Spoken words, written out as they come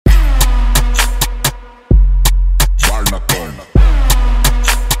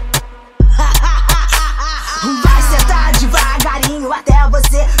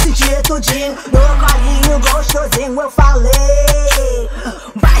tudinho. No colinho gostosinho eu falei.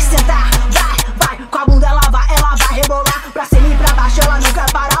 Vai sentar, vai, com a bunda ela vai rebolar. Pra cima e pra baixo ela não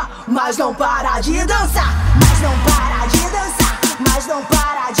quer parar. Mas não para de dançar, mas não para de dançar, mas não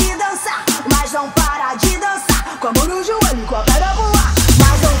para de dançar, mas não para de dançar. Com a mão no joelho, com a perna pro ar.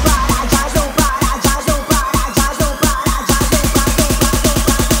 Mas não para, jazz não para, jazz não para, jazz não para, jazz não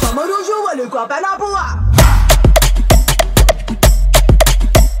para. Com a mão no joelho, com a perna pro ar.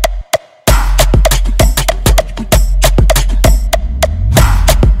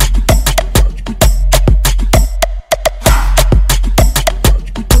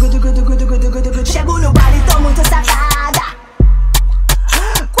 Chego no bar e tô muito safada.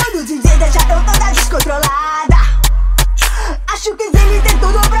 Quando o DJ deixa eu toda descontrolada. Acho que ele tem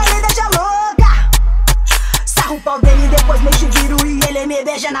tudo pra me deixar louca. Sarro o pau dele, depois mexo, viro e ele me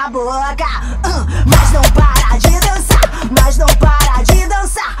beija na boca. Mas não para de dançar, mas não para de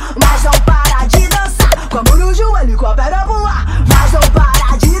dançar, mas não para de dançar. Com a mão no joelho, com a perna pro ar. Mas não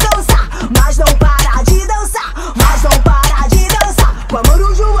para de dançar, mas não para de dançar, mas não para de dançar. Com a mão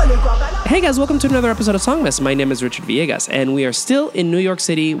no joelho, com a perna. Hey guys, welcome to another episode of Songmas. My name is Richard Villegas, and we are still in New York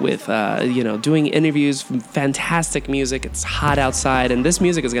City with, doing interviews from fantastic music. It's hot outside, and this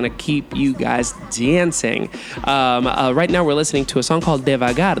music is going to keep you guys dancing. Right now, we're listening to a song called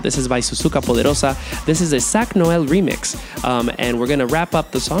Devagar. This is by Suzuka Poderosa. This is a Sac Noel remix, and we're going to wrap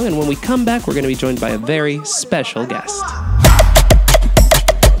up the song, and when we come back, we're going to be joined by a very special guest.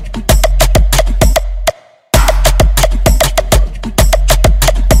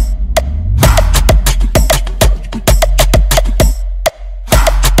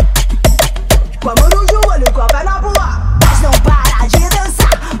 Com a mão no joelho, com a perna pro ar. Mas não para de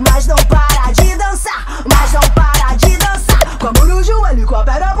dançar, mas não para de dançar, mas não para de dançar. Com a mão no joelho, com a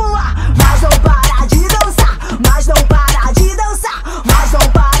perna pro ar. Mas não para de dançar, mas não para de dançar, mas não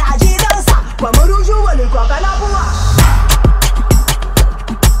para de dançar. Com a mão no joelho, com a perna pro ar.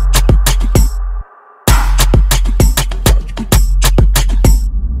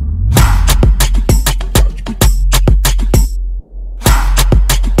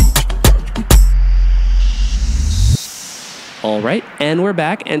 All right, and we're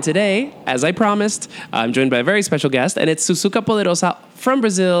back. And today, as I promised, I'm joined by a very special guest, and it's Suzuka Poderosa from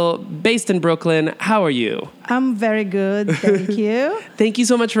Brazil, based in Brooklyn. How are you? I'm very good, thank you. Thank you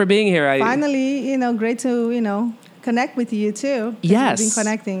so much for being here. Finally, great to, connect with you too. Yes. We've been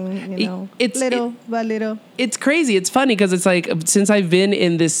connecting, little by little. It's crazy. It's funny because it's like, since I've been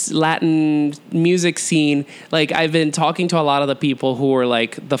in this Latin music scene, like I've been talking to a lot of the people who were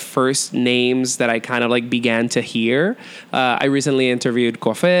like the first names that I kind of like began to hear. I recently interviewed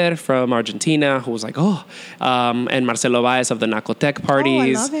Cofer from Argentina, who was like, and Marcelo Baez of the Nacotec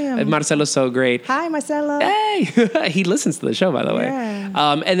parties. Oh, I love him. Marcelo's so great. Hi, Marcelo. Hey, he listens to the show, by the way.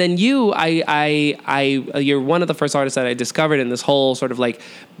 Yeah. And then you, you're one of the first artists that I discovered in this whole sort of like,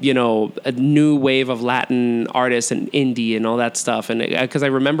 a new wave of Latin artists and indie and all that stuff. And because I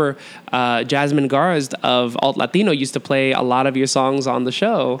remember Jasmine Garst of Alt Latino used to play a lot of your songs on the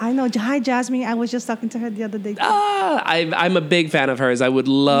show. I know. Hi, Jasmine. I was just talking to her the other day. I'm a big fan of hers. I would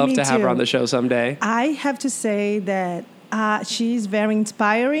love to have her on the show someday. I have to say that she's very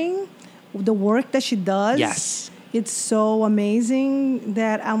inspiring. The work that she does. Yes. It's so amazing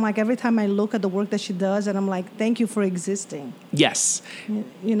that I'm like, every time I look at the work that she does, and I'm like, thank you for existing. Yes. It's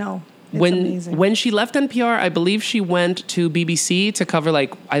amazing. When she left NPR, I believe she went to BBC to cover I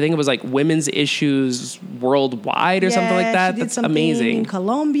think it was women's issues worldwide or something like that. She did That's something amazing. in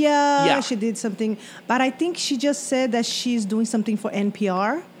Colombia. Yeah. She did something, but I think she just said that she's doing something for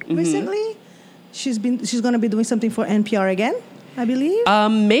NPR recently. She's going to be doing something for NPR again, I believe.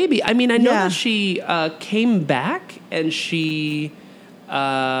 Maybe. I mean, I know that she came back and she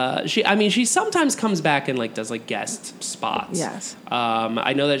sometimes comes back and does guest spots. Yes.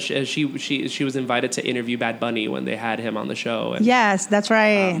 I know that she was invited to interview Bad Bunny when they had him on the show. And, yes, that's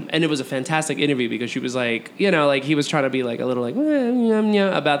right. and it was a fantastic interview because she was he was trying to be a little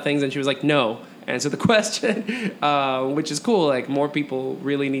about things, and she was like, no, answer the question, which is cool. More people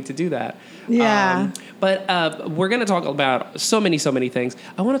really need to do that. Yeah. But we're going to talk about so many things.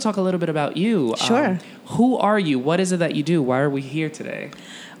 I want to talk a little bit about you. Sure. Who are you? What is it that you do? Why are we here today?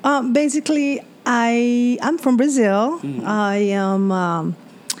 Basically, I'm from Brazil. Mm-hmm.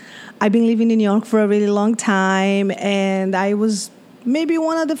 I've been living in New York for a really long time, and I was maybe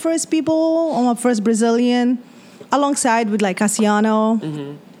one of the first people, or my first Brazilian, alongside with Cassiano.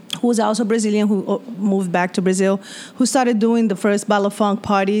 Mm-hmm. Who was also Brazilian, who moved back to Brazil, who started doing the first Bala Funk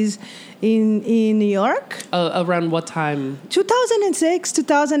parties in New York. Around what time? 2006,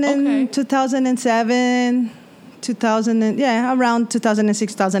 2007, around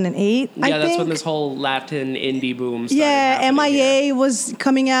 2006, 2008. Yeah, I that's think. when this whole Latin indie boom started Yeah, happening MIA here. was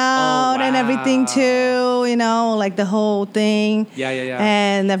coming out and everything wow. too, like the whole thing. Yeah.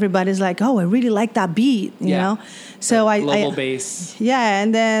 And everybody's like, oh, I really like that beat, you Yeah. know? So That global bass. Yeah,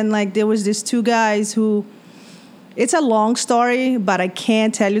 and then like there was these two guys who, it's a long story, but I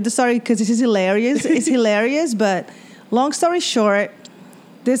can't tell you the story because this is hilarious. It's hilarious, but long story short,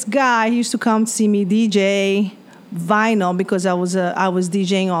 this guy used to come see me DJ vinyl because I was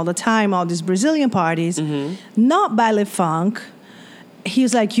DJing all the time, all these Brazilian parties, not baile funk. He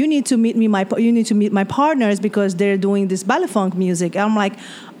was like, you need to meet my partners because they're doing this baile funk music. And I'm like,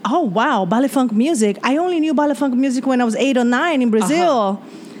 oh wow, baile funk music. I only knew baile funk music when I was 8 or 9 in Brazil.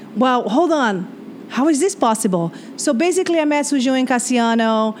 Well, hold on. How is this possible? So basically I met Sujo and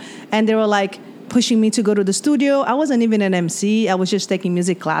Cassiano and they were like pushing me to go to the studio. I wasn't even an MC. I was just taking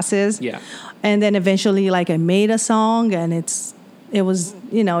music classes. Yeah. And then eventually like I made a song and it was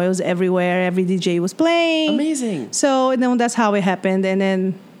everywhere. Every DJ was playing. Amazing. So that's how it happened. And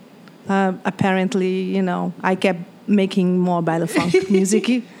then apparently, I kept making more baile funk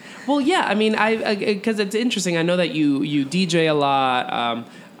music. Well, yeah. I mean, because it's interesting. I know that you DJ a lot.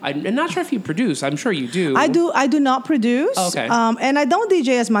 I'm not sure if you produce. I'm sure you do. I do not produce. Oh, okay. And I don't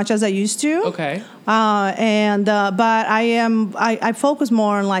DJ as much as I used to. Okay. But I focus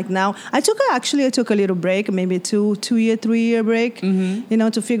more on like now. I took a little break, maybe 3-year break,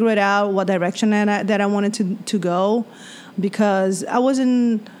 to figure it out what direction that I wanted to go, because I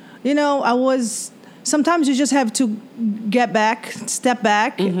wasn't, sometimes you just have to step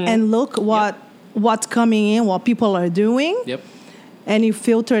back and look what's coming in, what people are doing. Yep. And you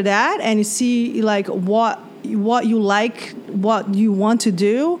filter that and you see like what you like, what you want to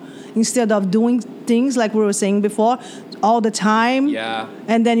do, instead of doing things like we were saying before all the time. Yeah.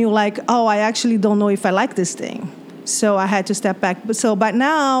 And then you're like, oh, I actually don't know if I like this thing. So I had to step back. But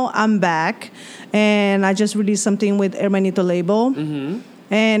now I'm back and I just released something with Hermanito label. And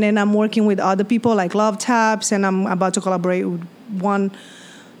then I'm working with other people like Love Taps, and I'm about to collaborate with one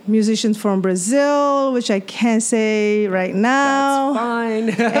musicians from Brazil, which I can't say right now.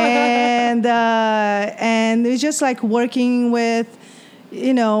 That's fine. and it's just like working with,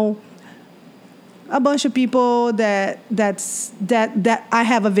 a bunch of people that I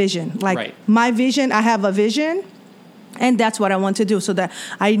have a vision. Like Right. my vision, I have a vision, and that's what I want to do. So that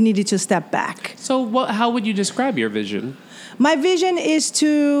I needed to step back. So how would you describe your vision? My vision is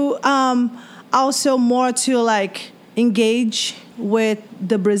to also more to like engage with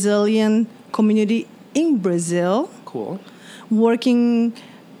the Brazilian community in Brazil. Cool. Working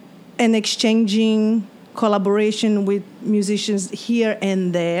and exchanging collaboration with musicians here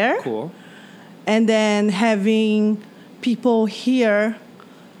and there. Cool. And then having people here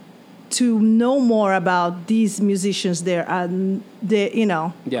to know more about these musicians there,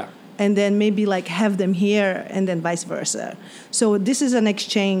 Yeah. and then maybe like have them here and then vice versa. So this is an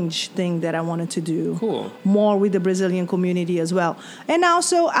exchange thing that I wanted to do. Cool. More with the Brazilian community as well. And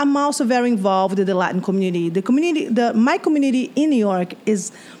also, I'm also very involved with the Latin community. My community in New York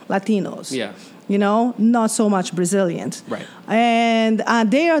is Latinos. Yeah. Not so much Brazilians. Right. And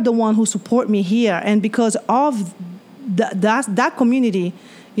they are the one who support me here. And because of that community,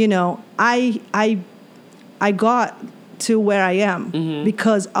 I got to where I am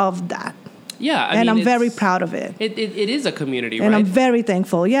because of that. Yeah. I'm very proud of it. It is a community, And right? I'm very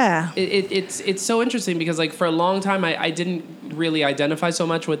thankful, yeah. It's so interesting because like for a long time I didn't really identify so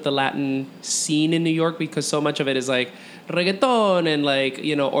much with the Latin scene in New York, because so much of it is like reggaeton and like,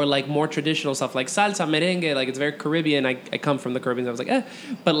 or like more traditional stuff like salsa, merengue, like it's very Caribbean. I come from the Caribbean, so I was like,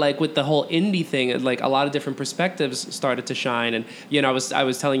 But like with the whole indie thing, like a lot of different perspectives started to shine. And, I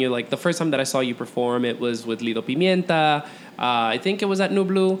was telling you like the first time that I saw you perform, it was with Lido Pimienta. I think it was at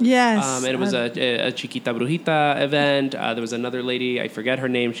Nublu. Yes. And it was a Chiquita Brujita event. There was another lady, I forget her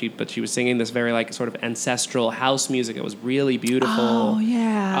name, but she was singing this very like sort of ancestral house music. It was really beautiful. Oh,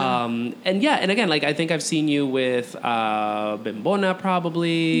 yeah. And again, like I think I've seen you with Bimbona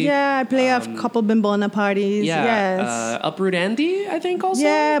probably. Yeah, I play a couple Bimbona parties. Yeah. Yes. Uproot Andy, I think also.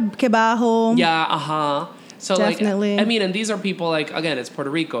 Yeah, Quebajo. Yeah, So Definitely. like, and these are people like, again, it's Puerto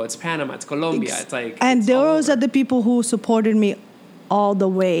Rico, it's Panama, it's Colombia, it's like. And it's all those over. are the people who supported me all the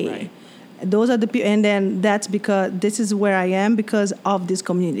way. Right. Those are the people, and then that's because this is where I am because of this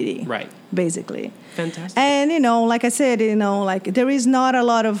community. Right. Basically. Fantastic. And, like I said, like there is not a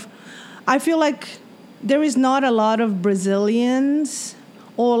lot of, I feel like there is not a lot of Brazilians,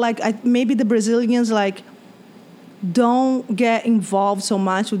 or like maybe the Brazilians like don't get involved so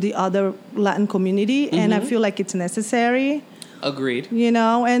much with the other Latin community, and I feel like it's necessary. Agreed.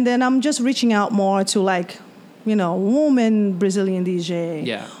 And then I'm just reaching out more to like woman Brazilian DJ.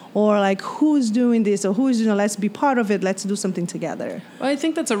 Yeah. Or like who's doing this or who's, let's be part of it. Let's do something together. Well, I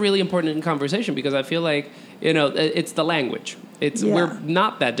think that's a really important conversation because I feel like, it's the language. We're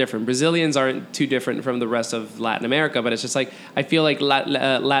not that different. Brazilians aren't too different from the rest of Latin America, but it's just like, I feel like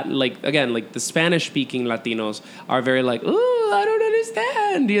Latin, like the Spanish speaking Latinos are very like, oh, I don't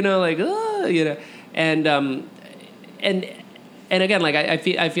understand, and again, like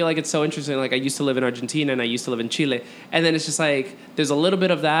I feel like it's so interesting. Like I used to live in Argentina and I used to live in Chile, and then it's just like there's a little bit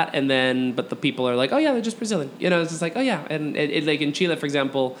of that, but the people are like, oh yeah, they're just Brazilian. It's just like, oh yeah, and it like in Chile, for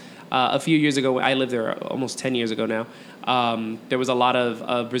example, a few years ago, I lived there almost 10 years ago now. There was a lot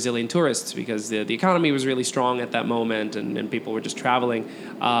of Brazilian tourists because the economy was really strong at that moment, and people were just traveling.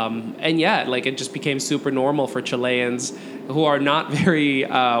 Like it just became super normal for Chileans who are not very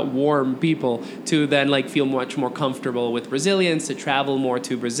warm people to then like feel much more comfortable with Brazilians, to travel more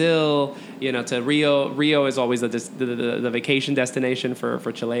to Brazil, to Rio. Rio is always the vacation destination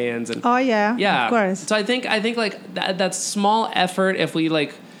for Chileans. And oh yeah, yeah, of course. So I think like that small effort, if we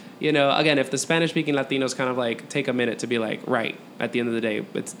like. Again, if the Spanish-speaking Latinos kind of like take a minute to be like, right, at the end of the day,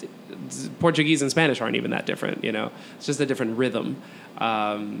 it's Portuguese and Spanish aren't even that different, It's just a different rhythm.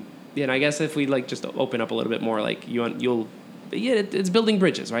 I guess if we like just open up a little bit more, like it's building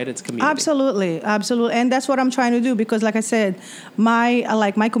bridges, right? It's community. Absolutely. And that's what I'm trying to do because, like I said,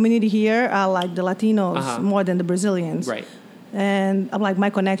 my community here, I like the Latinos more than the Brazilians. Right. And I'm like, my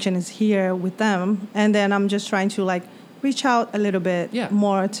connection is here with them. And then I'm just trying to like reach out a little bit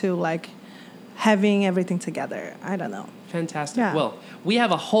more to like having everything together. I don't know. Fantastic. Yeah. Well, we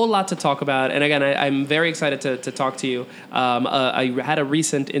have a whole lot to talk about. And again, I'm very excited to talk to you. I had a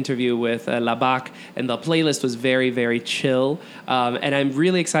recent interview with Labac, and the playlist was very, very chill. And I'm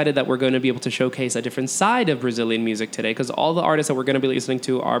really excited that we're going to be able to showcase a different side of Brazilian music today, because all the artists that we're going to be listening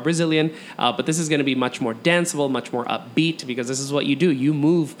to are Brazilian. But this is going to be much more danceable, much more upbeat, because this is what you do. You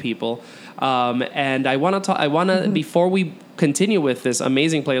move people. And I want to before we continue with this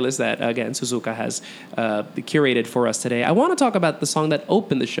amazing playlist that, again, Suzuka has curated for us today, I want to talk about the song that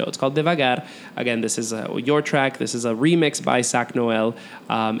opened the show. It's called Devagar. Again, this is your track. This is a remix by Sac Noel.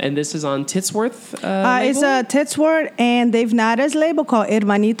 And this is on Titsworth It's a Titsworth and Dave Nada's label called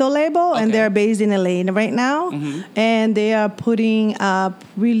Hermanito label, and they're based in LA right now. Mm-hmm. And they are putting up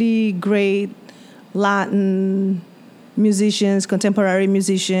really great Latin musicians, contemporary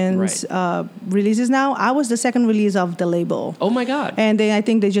musicians releases now. I was the second release of the label. Oh my God. And then I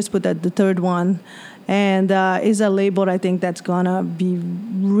think they just put the third one. And is a label I think that's gonna be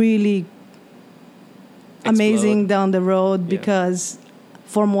really amazing down the road because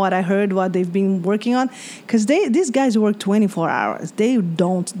from what I heard, what they've been working on, because these guys work 24 hours. They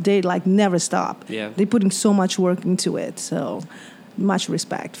like never stop. Yeah. They're putting so much work into it. So much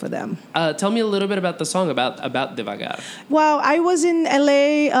respect for them. Tell me a little bit about the song, about Devagar. Well, I was in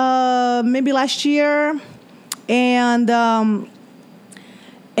LA maybe last year, and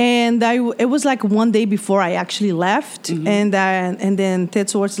it was like one day before I actually left, and then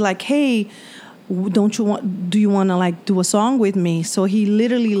Titsworth's like, hey, do you want to like do a song with me? So he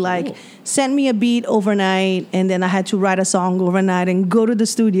literally like sent me a beat overnight, and then I had to write a song overnight and go to the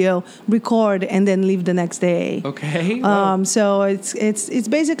studio, record, and then leave the next day. Okay. So it's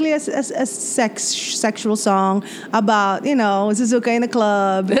basically a sexual song about, Suzuka in the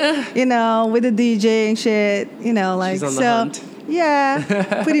club, with the DJ and shit, like she's on the hunt.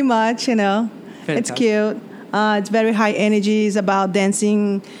 Yeah, pretty much, It's cute. It's very high energy. It's about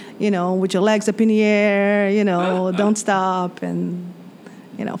dancing, with your legs up in the air, don't stop, and,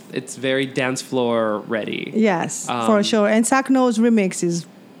 It's very dance floor ready. Yes, for sure. And Sac Noel's remix is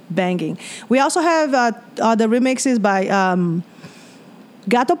banging. We also have other remixes by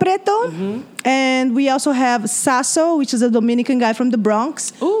Gato Preto, and we also have Sasso, which is a Dominican guy from the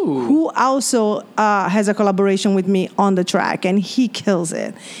Bronx, who also has a collaboration with me on the track, and he kills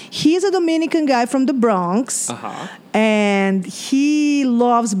it. He's a Dominican guy from the Bronx, and he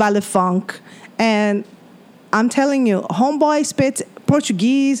loves baile funk, and I'm telling you, homeboy spits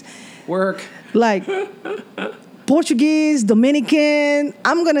Portuguese. Work. Like... Portuguese, Dominican.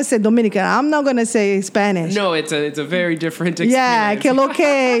 I'm gonna say Dominican. I'm not gonna say Spanish. No, it's a very different experience. Yeah, que lo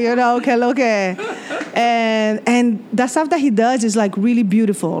que. And the stuff that he does is like really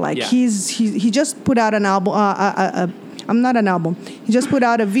beautiful. Like he just put out an album. Not an album. He just put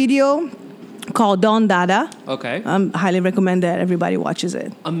out a video called Don Dada. Okay. Highly recommend that everybody watches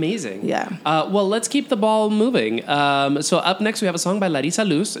it. Amazing. Yeah. Well, let's keep the ball moving. So up next we have a song by Larissa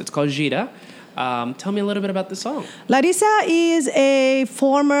Luz. It's called Gira. Tell me a little bit about the song. Larissa is a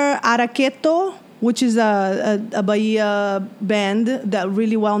former Araqueto, which is a Bahia band that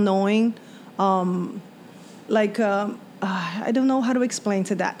really well known. like I don't know how to explain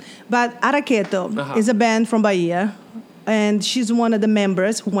to that, but Araqueto is a band from Bahia, and she's one of the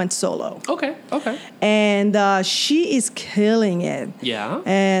members who went solo. Okay. And she is killing it. Yeah.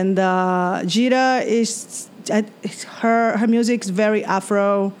 And Gira is her music is very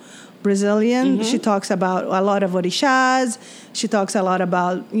Afro Brazilian. She talks about a lot of orixás. She talks a lot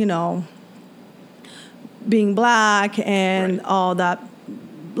about, you know, being black and all that,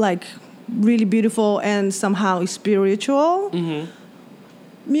 like really beautiful and somehow spiritual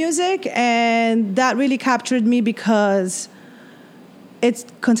music. And that really captured me because it's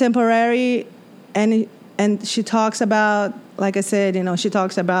contemporary, and she talks about, like I said, you know, she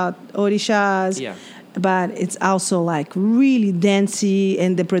talks about orixás. Yeah. But it's also like really dancey,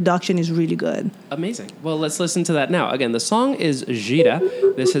 and the production is really good. Amazing. Well, let's listen to that now. Again, the song is Gira.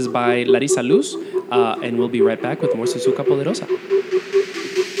 This is by Larissa Luz, and we'll be right back with more Suzuka Poderosa.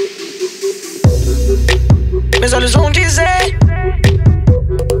 Meus olhos vão dizer,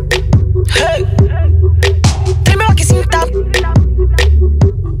 hey, tremeu aqui cinta,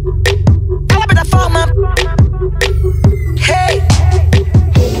 cala da forma, hey,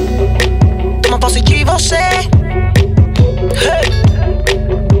 toma posse de você, hey,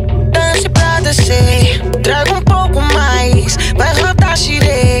 dance pra descer, traga pouco mais, vai rodar,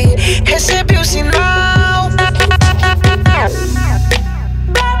 tirei, recebi o sinal.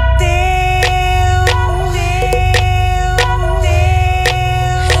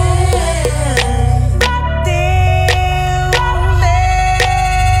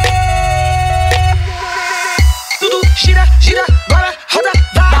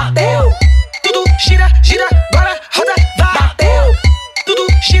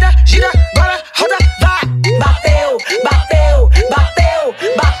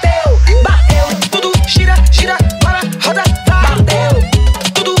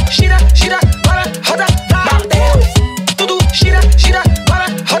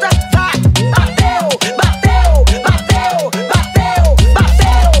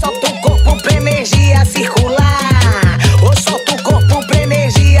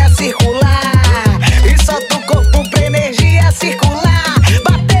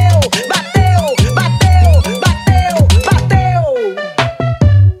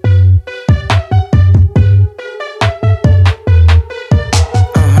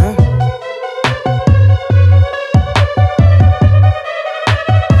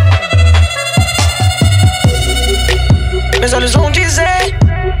 Meus olhos vão dizer,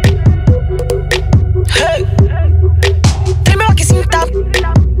 hey, tremeu aqui cinta,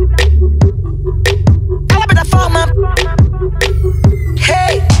 cala da forma,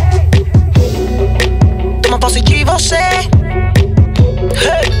 hey, toma posse de você, hey,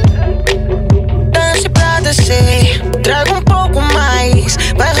 dance pra descer, traga pouco mais,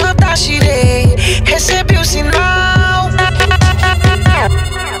 vai rodar, tirei, recebi o sinal.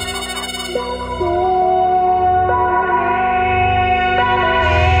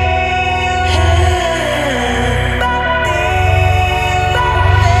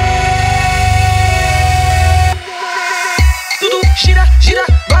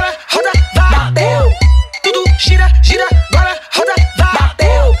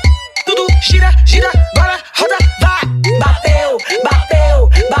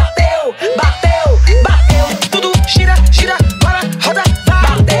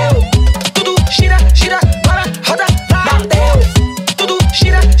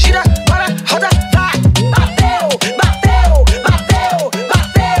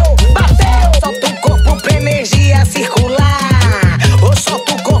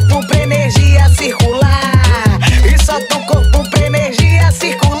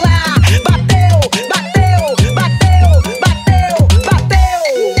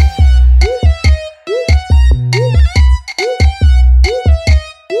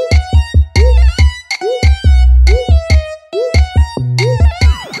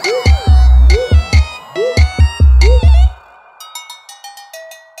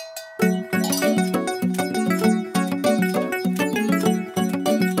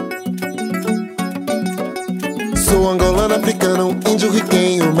 Sou angolano, africano, índio,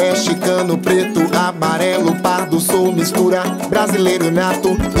 riquenho, mexicano, preto, amarelo, pardo, sou mistura, brasileiro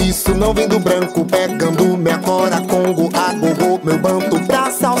nato. Isso não vem do branco, pegando minha cora, Congo, agogô, meu banto,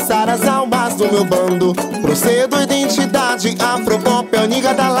 pra salsar as almas do meu bando. Procedo, identidade, afropop,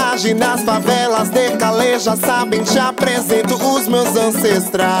 aniga da laje, nas favelas de Calê, já sabem, te apresento os meus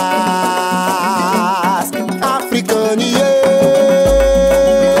ancestrais. Africanie.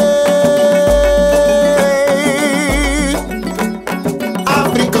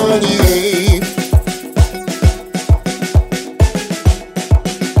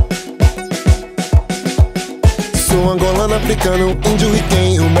 africano, índio,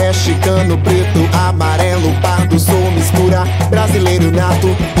 riquenho, mexicano, preto, amarelo, pardo, sou mistura, brasileiro nato.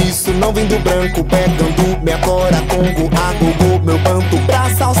 Isso não vem do branco, pegando minha cora, Congo, agogô, meu banto, pra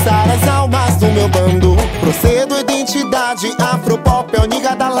salsar as almas do meu bando. Procedo, identidade, afropop, é o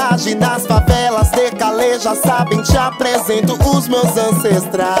niga da laje, nas favelas de Calê, já sabem, te apresento os meus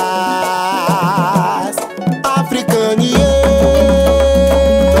ancestrais. Africaniei,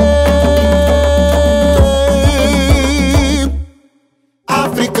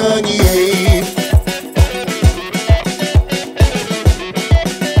 africaniei.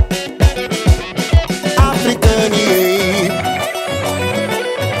 Africaniei.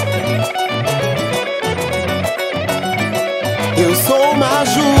 Eu sou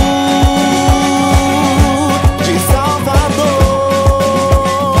Maju de Salvador,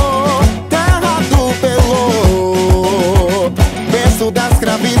 terra do Pelô, berço da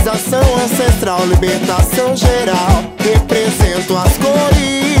escravização ancestral, libertação geral. Represento as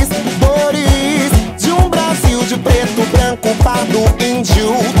cores, dores de um Brasil de preto, branco, pardo,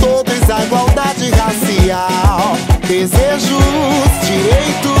 índio, todos a igualdade racial. Desejos,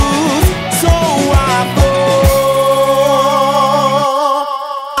 direitos, sou afro,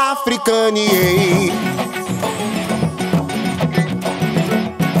 africaniei.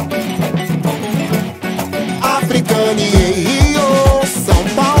 Africaniei, Rio, São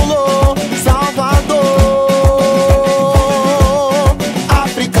Paulo, Salvador.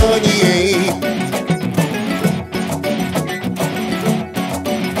 Africaniei.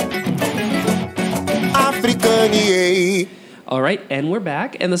 Africaniei. All right, and we're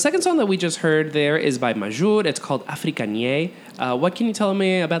back. And the second song that we just heard there is by Majur. It's called Africanier. What can you tell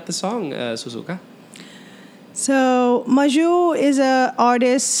me about the song, Suzuka? So Maju is an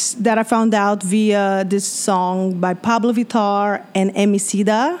artist that I found out via this song by Pablo Vittar and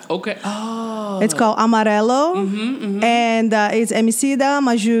Emicida. Okay. Oh. It's called Amarelo. And it's Emicida,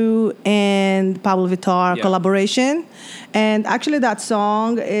 Maju, and Pablo Vittar Yeah. collaboration. And actually that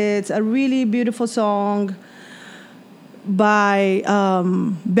song, it's a really beautiful song by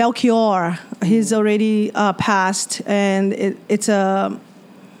Belchior. He's already passed, and it's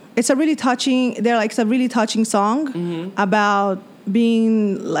a really touching. It's a really touching song about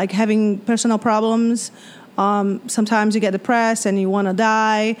being like having personal problems. Sometimes you get depressed and you want to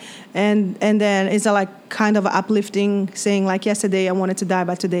die, and then it's a like kind of uplifting, saying like yesterday I wanted to die,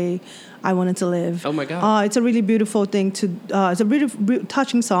 but today I wanted to live. Oh my God. It's a really beautiful thing to. It's a really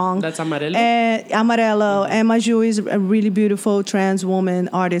touching song. That's Amarelo? Amarelo. And Maju is a really beautiful trans woman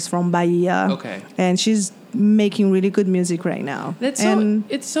artist from Bahia. Okay. And she's making really good music right now. It's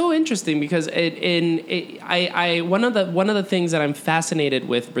so interesting because one of the things that I'm fascinated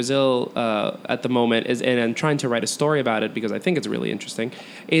with Brazil at the moment is, and I'm trying to write a story about it because I think it's really interesting,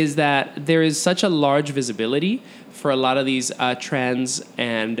 is that there is such a large visibility for a lot of these trans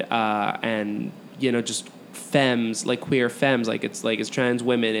and just femmes, like queer femmes, it's trans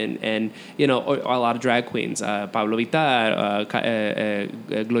women and a lot of drag queens, Pablo Vittar,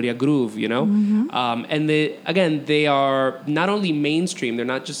 Gloria Groove, and they are not only mainstream, they're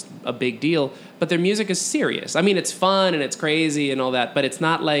not just a big deal, but their music is serious. I mean, it's fun and it's crazy and all that, but it's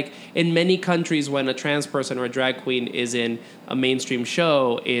not like in many countries when a trans person or a drag queen is in a mainstream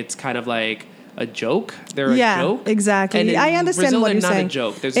show, it's kind of like a joke. They're a joke. Exactly. And I understand Brazil, what you're not saying. a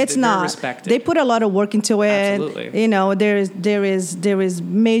joke. It's they're not. Respected. They put a lot of work into it. Absolutely. There is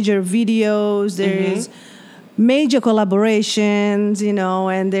major videos. There is major collaborations.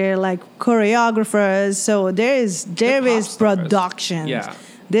 And they're like choreographers. So there is production. Yeah.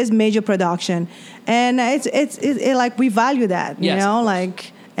 There's major production, and it's like we value that. Yes, of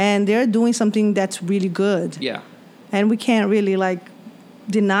course. And they're doing something that's really good. Yeah. And we can't really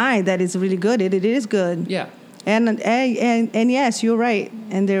deny that it's really good. It is good. Yeah. And yes, you're right.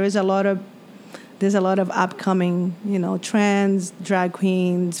 And there's a lot of upcoming, trans drag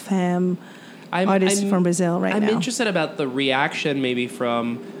queens, femme artists from Brazil now. I'm interested about the reaction maybe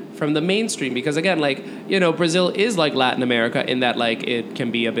from the mainstream because again, Brazil is like Latin America in that it can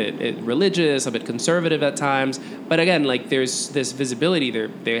be a bit religious, a bit conservative at times. But again, there's this visibility.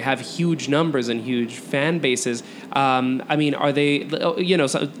 They have huge numbers and huge fan bases. I mean, are they,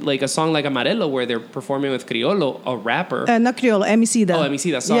 like a song like Amarelo where they're performing with Criollo, a rapper? Not Criollo, Emicida. Oh,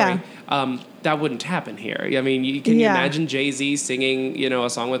 Emicida, sorry. Yeah. That wouldn't happen here. I mean, can you imagine Jay-Z singing, a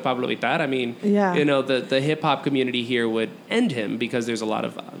song with Pablo Vittar? I mean, the hip hop community here would end him because there's a lot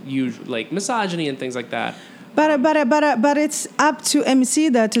of misogyny and things like that. But it's up to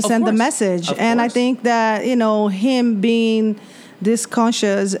Emicida to send the message, and I think that him being this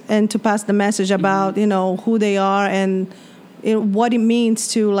conscious and to pass the message about who they are and what it means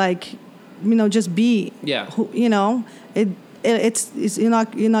to just be. Yeah. it's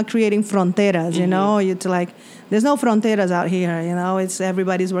you're not creating fronteras, you know. It's like there's no fronteras out here, you know. It's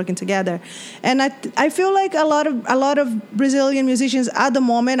everybody's working together, and I feel like a lot of Brazilian musicians at the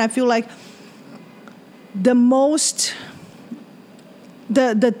moment. I feel like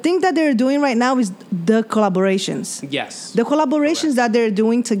the thing that they're doing right now is the collaborations. Yes. The collaborations that they're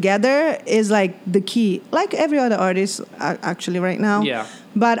doing together is like the key, like every other artist actually right now. Yeah.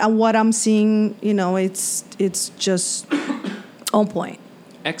 But what I'm seeing, you know, it's just on point.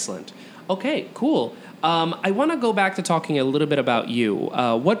 Excellent. Okay, cool. I want to go back to talking a little bit about you.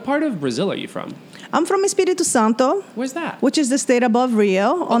 What part of Brazil are you from? I'm from Espírito Santo. Where's that? Which is the state above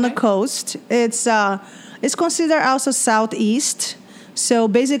Rio on the Okay. coast. It's considered also southeast. So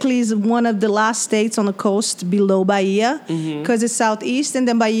basically, it's one of the last states on the coast below Bahia because it's southeast, and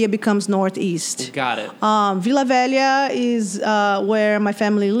then Bahia becomes northeast. Got it. Vila Velha is where my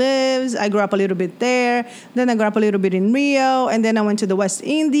family lives. I grew up a little bit there. Then I grew up a little bit in Rio, and then I went to the West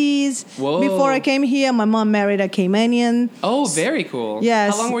Indies. Whoa. Before I came here, my mom married a Caymanian. Oh, very cool.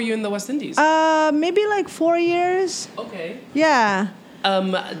 Yes. How long were you in the West Indies? Maybe like 4 years. Okay. Yeah.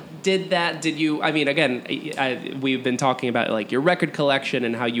 Did you, I mean, again, we've been talking about like your record collection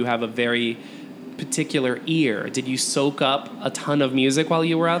and how you have a very particular ear. Did you soak up a ton of music while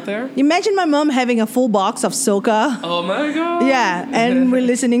you were out there? Imagine my mom having a full box of soca. Oh my God. Yeah, and we're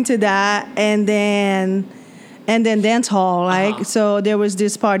listening to that, and then dance hall. Like so, there was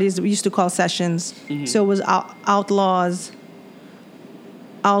these parties we used to call sessions. So it was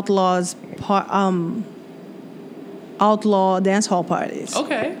outlaw dance hall parties.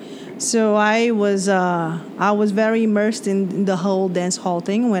 Okay. So I was very immersed in the whole dance hall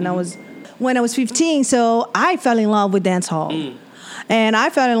thing when I was 15. So I fell in love with dance hall. And I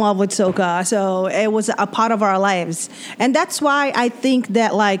fell in love with soca. So it was a part of our lives. And that's why I think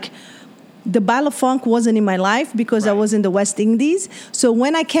that like the baile funk wasn't in my life because I was in the West Indies. So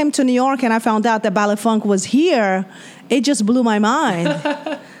when I came to New York and I found out that baile funk was here, it just blew my mind.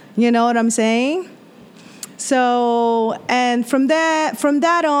 You know what I'm saying? So, and from then,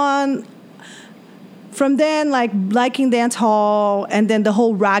 like liking dance hall, and then the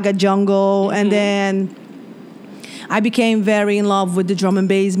whole raga jungle, and then I became very in love with the drum and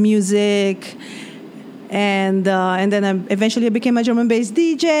bass music, and then eventually I became a drum and bass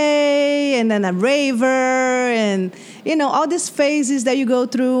DJ, and then a raver, and you know all these phases that you go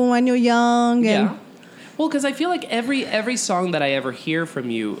through when you're young, and. Yeah. Well, because I feel like every song that I ever hear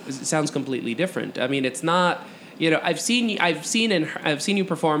from you sounds completely different. I mean, it's not, you know, I've seen you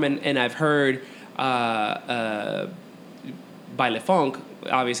perform and I've heard baile funk,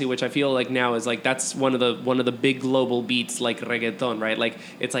 obviously, which I feel like now is like that's one of the big global beats like reggaeton, right? Like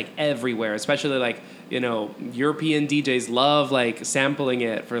it's like everywhere, especially like, you know, European DJs love like sampling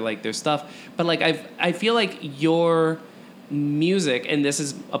it for like their stuff. But like I feel like your music, and this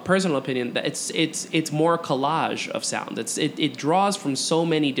is a personal opinion, that it's more collage of sound. It draws from so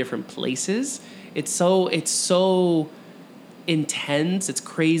many different places. It's so intense, it's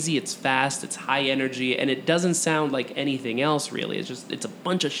crazy, it's fast, it's high energy, and it doesn't sound like anything else really. It's a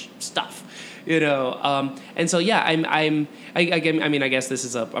bunch of stuff, you know. And so yeah, I mean I guess this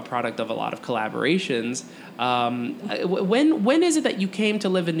is a product of a lot of collaborations. When is it that you came to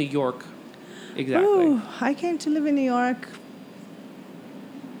live in New York exactly? Ooh, I came to live in New York.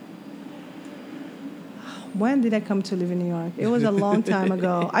 When did I come to live in New York? It was a long time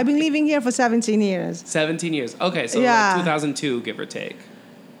ago. I've been living here for 17 years. 17 years. Okay, so Yeah. like 2002, give or take.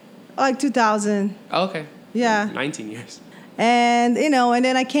 Like 2000. Oh, okay. Yeah. 19 years. And, you know, and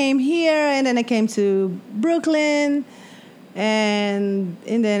then I came here, and then I came to Brooklyn, and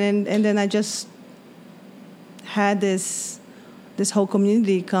then I just had this whole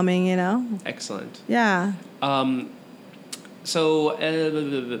community coming, you know. Excellent. Yeah. So,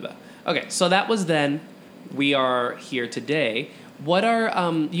 okay, so that was then. We are here today. What are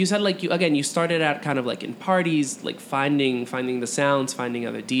you said like you started out kind of like in parties, like finding the sounds, finding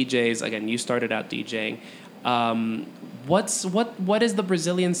other DJs. Again, you started out DJing. What is the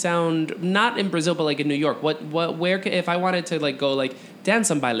Brazilian sound? Not in Brazil, but like in New York. If I wanted to like go like dance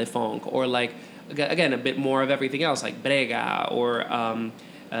some baile funk or like again a bit more of everything else like brega or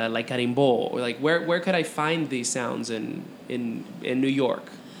like carimbo or like where could I find these sounds in New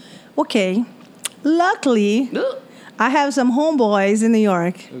York? Okay. Luckily, I have some homeboys in New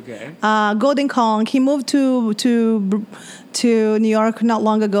York. Okay. Golden Kong. He moved to New York not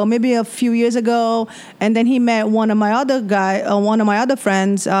long ago, maybe a few years ago, and then he met one of my other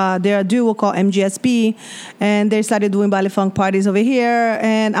friends. They're a duo called MGSP, and they started doing Bali Funk parties over here.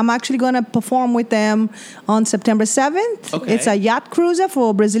 And I'm actually gonna perform with them on September 7th. Okay. It's a yacht cruiser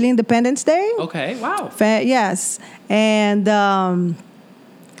for Brazilian Independence Day. Okay. Wow. Yes, and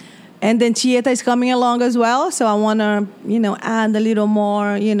then Tieta is coming along as well. So I wanna add a little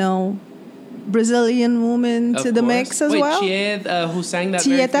more Brazilian woman Of to the course. mix as Wait, well. Chied, who sang that?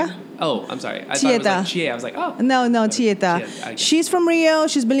 Tieta. Very oh, I'm sorry. I thought it was like Tieta. Chie. I was like, oh. No, Tieta. Tieta, I get it. She's from Rio.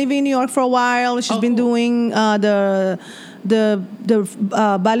 She's been living in New York for a while. She's been cool. doing the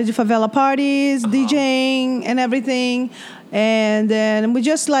Baile de Favela parties, DJing and everything. And then we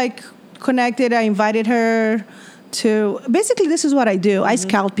just like connected. I invited her to. Basically, this is what I do. I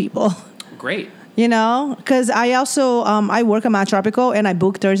scout people. Great. Because I also I work at Mad Tropical and I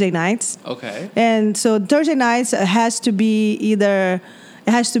book Thursday nights. Okay. And so Thursday nights has to be either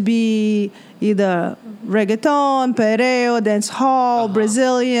reggaeton, perreo, dance hall,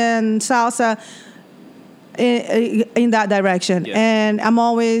 Brazilian, salsa, in that direction. Yeah. And I'm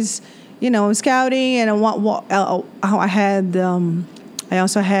always, scouting, and I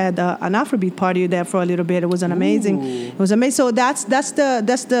also had an Afrobeat party there for a little bit. It was amazing. It was amazing. So that's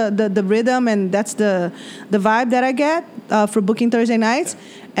the rhythm, and that's the vibe that I get for booking Thursday nights.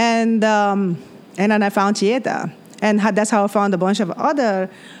 And then I found Tieta, and that's how I found a bunch of other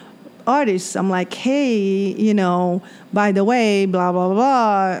artists. I'm like, hey, by the way, blah blah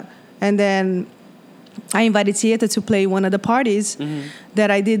blah, and then I invited Tieta to play one of the parties that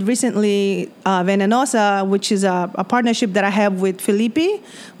I did recently, Venenosa, which is a partnership that I have with Felipe,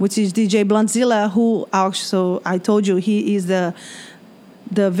 which is DJ Bluntzilla, who also, I told you, he is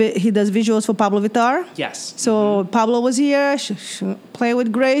he does visuals for Pablo Vittar. Yes. So Pablo was here, play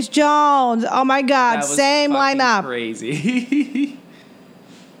with Grace Jones. Oh my God, That was same fucking lineup. Crazy.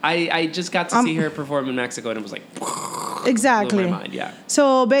 I just got to see her perform in Mexico, and it was like Exactly. blew my mind. Yeah.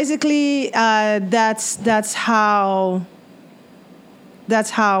 So basically, that's how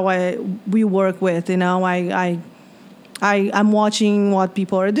we work with. I'm watching what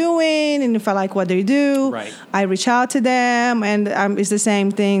people are doing, and if I like what they do, Right. I reach out to them, and it's the same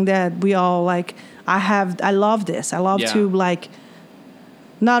thing that we all like. I love this. I love Yeah. to like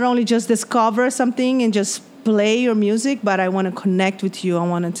not only just discover something and just play your music, but I want to connect with you. I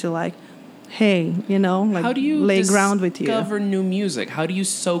wanted to like, hey, How do you lay ground with you. discover new music? How do you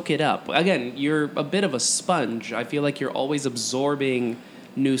soak it up? Again, you're a bit of a sponge. I feel like you're always absorbing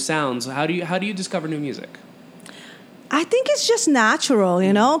new sounds. How do you discover new music? I think it's just natural,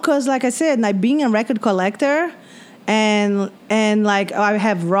 because like I said, like being a record collector, and like I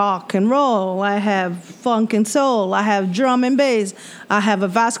have rock and roll, I have funk and soul, I have drum and bass, I have a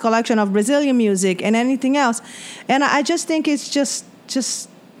vast collection of Brazilian music and anything else, and I just think it's just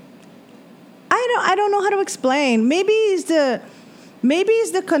I don't know how to explain. Maybe it's the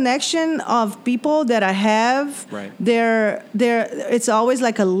connection of people that I have. Right. It's always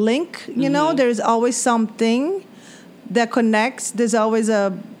like a link, There's always something that connects. There's always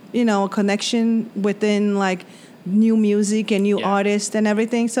a connection within like new music and new artists and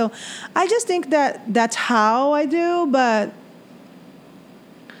everything. So I just think that's how I do, but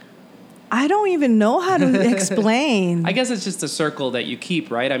I don't even know how to explain. I guess it's just a circle that you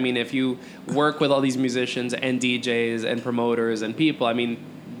keep, right? I mean, if you work with all these musicians and DJs and promoters and people, I mean,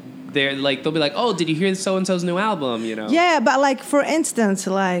 they'll be like, oh, did you hear so and so's new album? Yeah, but like for instance,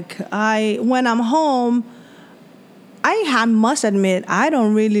 like when I'm home, I must admit, I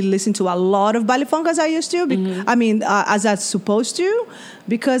don't really listen to a lot of Baile Funk as I used to. As I'm supposed to,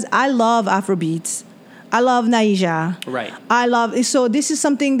 because I love Afrobeats. I love Naija. Right. So this is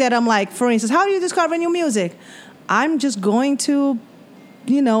something that I'm like, for instance, how do you discover new music? I'm just going to,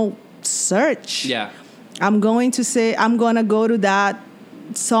 search. Yeah. I'm going to go to that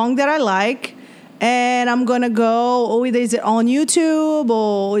song that I like, and I'm going to go, either is it on YouTube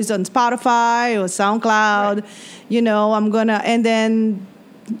or is it on Spotify or SoundCloud. Right. And then,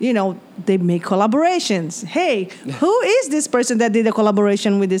 they make collaborations. Hey, who is this person that did a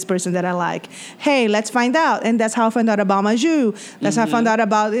collaboration with this person that I like? Hey, let's find out. And that's how I found out about Maju. That's how I found out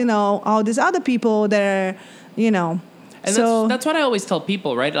about, all these other people that are, And that's what I always tell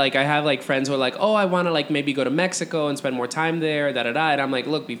people, right? Like, I have, like, friends who are like, oh, I want to, like, maybe go to Mexico and spend more time there, da-da-da. And I'm like,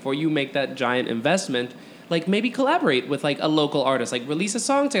 look, before you make that giant investment, like, maybe collaborate with, like, a local artist. Like, release a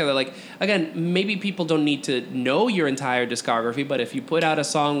song together. Like, again, maybe people don't need to know your entire discography, but if you put out a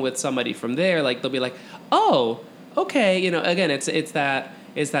song with somebody from there, like, they'll be like, oh, okay. Again, it's that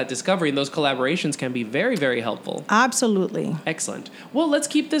is that discovery, and those collaborations can be very, very helpful. Absolutely. Excellent. Well, let's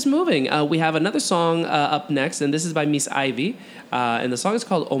keep this moving. We have another song up next, and this is by Miss Ivy, and the song is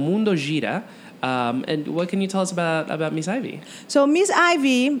called O Mundo Gira. And what can you tell us about Miss Ivy? So Miss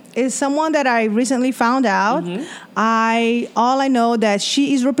Ivy is someone that I recently found out. All I know that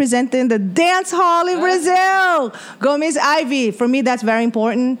she is representing the dance hall in Brazil. Go Miss Ivy. For me, that's very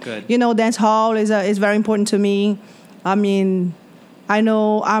important. Good. You know, dance hall is very important to me. I mean, I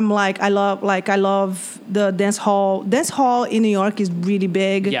know I love the dance hall. Dance hall in New York is really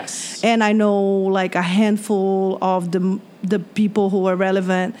big. Yes. And I know like a handful of the people who are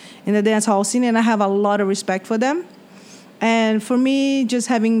relevant in the dance hall scene, and I have a lot of respect for them. And for me, just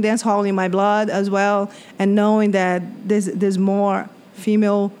having dance hall in my blood as well, and knowing that there's more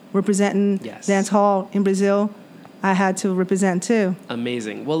female representing dance hall in Brazil, I had to represent too.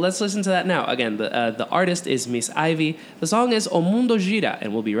 Amazing. Well, let's listen to that now. Again, the artist is Miss Ivy. The song is O Mundo Gira,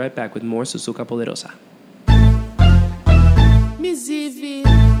 and we'll be right back with more Sussuca Poderosa. Miss Ivy,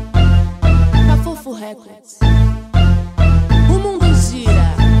 na Fofo Records. O mundo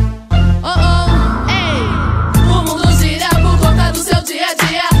gira. Oh, oh, ei. O mundo gira por conta do seu dia a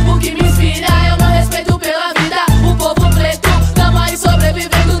dia. O que me inspira é o meu respeito pela vida. O povo preto, tamo aí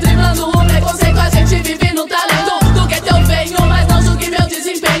sobrevivendo, driblando o preconceito. A gente vive no talento. Do que eu venho, mas não julgue meu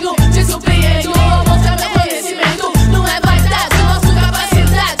desempenho. Te surpreendo, vou mostrar meu conhecimento. Não é vaidade, mostro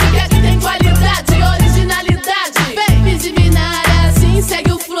capacidade. Que aqui tem qualidade, originalidade. Vem, me divinar assim,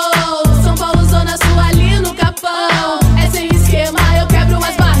 segue o flow. São Paulo, zona sul, ali no Capão. É sem esquema, eu quebro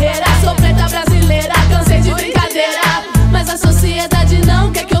as barreiras. Sou preta brasileira, cansei de brincadeira. Mas a sociedade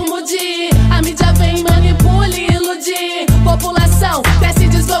não quer que eu mude. A mídia vem, manipule e ilude. População cresce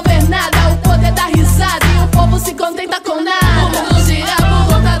desgovernada. O poder dá risada e o povo se contenta com nada. O mundo gira por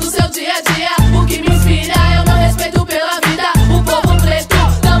conta do seu dia a dia. O que me inspira é o meu respeito pela vida. O povo preto,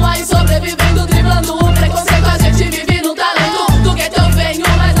 tamo aí sobrevivendo, driblando o preconceito. A gente vive no talento. Do que eu venho,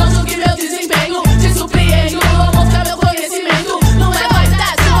 mas não julgue meu desempenho. Te surpreendo, vou mostrar meu conhecimento. Não é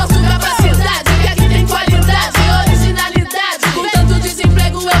vaidade, mostro capacidade. Que aqui tem qualidade e originalidade. Com tanto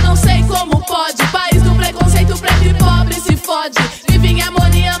desemprego eu não sei como pode. País do preconceito, preto e pobre se fode. Vive em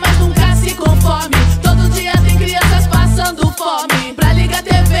harmonia, mas nunca se conforme. Todo dia tem crianças passando fome. Pra ligar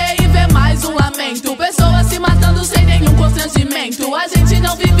TV e ver mais um lamento. Pessoas se matando sem nenhum constrangimento. A gente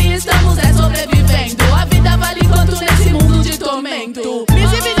não vive, estamos sobrevivendo. A vida vale quanto nesse mundo de tormento. Me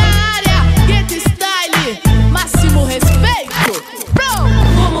vive na área, get style, máximo respeito. Bro!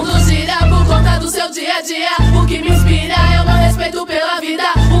 O mundo gira por conta do seu dia a dia. O que me inspira é o meu respeito pela vida.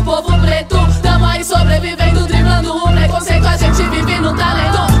 O povo preto, tamo aí sobrevivendo, driblando o preconceito. A gente vive no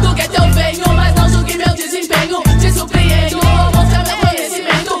talento. Do que eu venho, mas não julgue meu desempenho. Te surpreendo, vou mostrar meu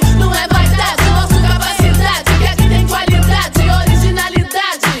conhecimento. Não é vaidade, mostro capacidade. Que aqui tem qualidade e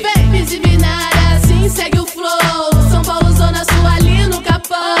originalidade. Vem, me divinar assim, segue o flow. São Paulo, zona sul, ali no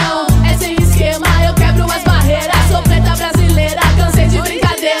Capão. É sem esquema, eu quebro as barreiras. Sou preta brasileira, cansei de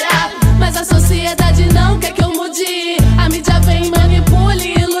brincadeira. Mas a sociedade não quer que eu mude. A mídia vem,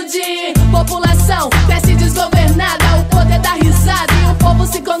 manipule e ilude. População cresce desgovernada. O poder dá risada e o povo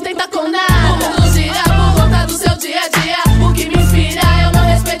se contenta com nada. O mundo gira por conta do seu dia a dia. O que me inspira é o meu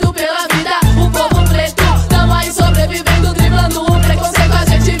respeito pela vida. O povo preto, tamo aí sobrevivendo, driblando o preconceito. A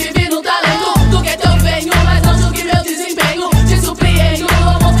gente vive no talento. Do que eu venho, mas não julgue meu desempenho. Te surpreendo,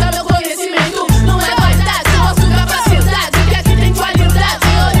 vou mostrar meu conhecimento. Não é vaidade, mostro capacidade. Que aqui tem qualidade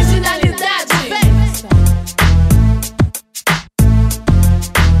e originalidade. Vem.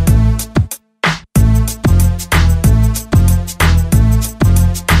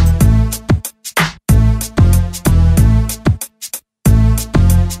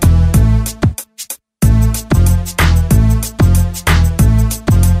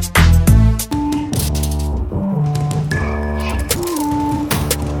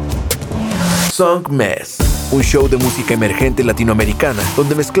 Song Mess, un show de música emergente latinoamericana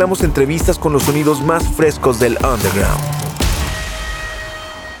donde mezclamos entrevistas con los sonidos más frescos del underground.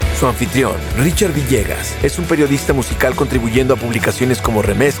 Su anfitrión, Richard Villegas, es un periodista musical contribuyendo a publicaciones como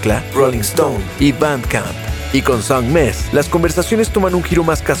Remezcla, Rolling Stone y Bandcamp. Y con Song Mess, las conversaciones toman un giro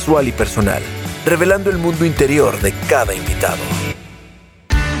más casual y personal, revelando el mundo interior de cada invitado.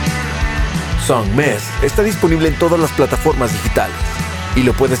 Song Mess está disponible en todas las plataformas digitales y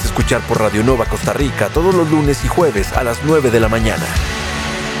lo puedes escuchar por Radio Nova Costa Rica todos los lunes y jueves a las 9 de la mañana.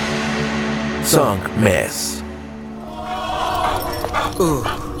 Song Mess.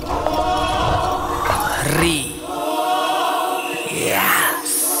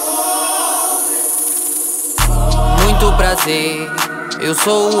 Muito prazer, eu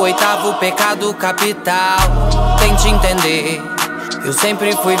sou o 8º pecado capital. Tente entender, Eu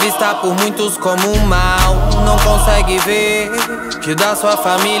sempre fui vista por muitos como um mal. Não consegue ver que da sua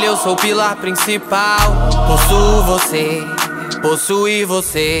família eu sou o pilar principal. Possuo você, possuir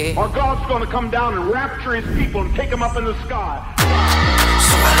você. Or God's gonna come down and rapture his people and take them up in the sky.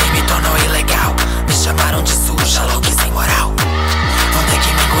 Sua lei me tornou ilegal. Me chamaram de suja, louca e sem moral. Vão ter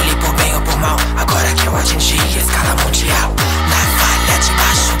que me engolir por bem ou por mal. Agora que eu atingi a escala mundial. Navalha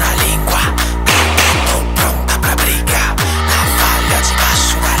debaixo da língua. Tô pronta pra brigar. Navalha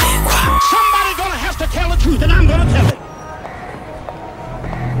debaixo da língua. Somebody gonna have to tell the truth and I'm gonna tell it.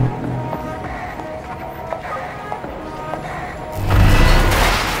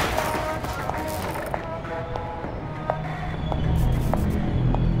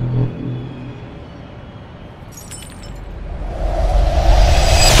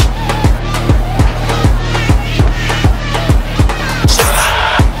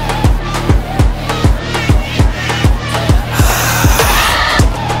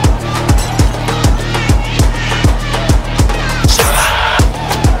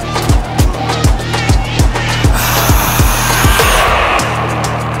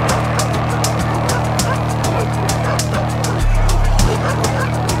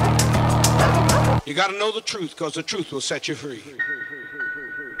 You gotta know the truth, because the truth will set you free.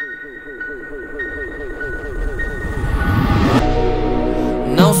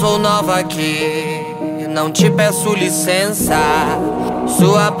 Não sou nova aqui, não te peço licença.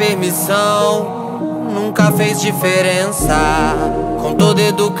 Sua permissão nunca fez diferença. Com toda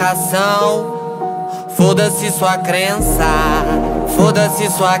educação, foda-se sua crença. Foda-se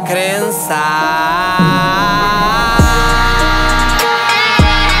sua crença.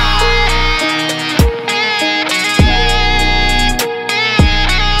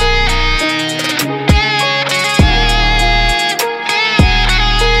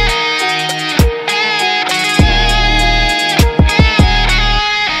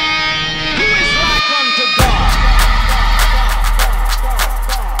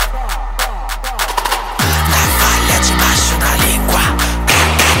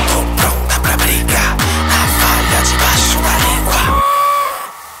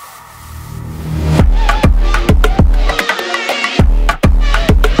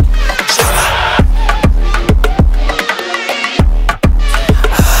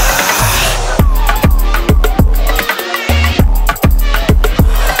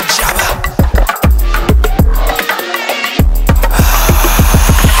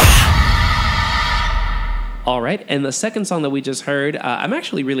 And the second song that we just heard, I'm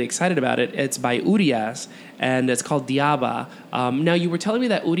actually really excited about it. It's by Urias, and it's called Diaba. Now, you were telling me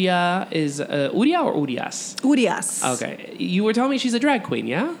that Uria is... Uria or Urias? Urias. Okay. You were telling me she's a drag queen,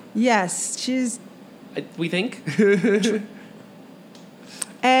 yeah? Yes, she's... We think?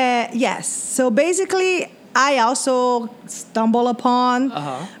 Yes. So basically, I also stumble upon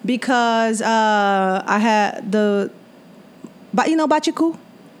because I had the... But you know Bachiku?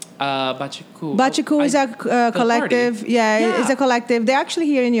 Bachiku. Bachiku is a collective. Yeah, it's a collective. They're actually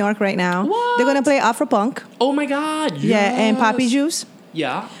here in New York right now. What? They're gonna play Afropunk. Oh my God! Yes. Yeah, and Papi Juice.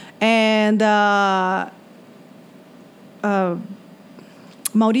 Yeah. And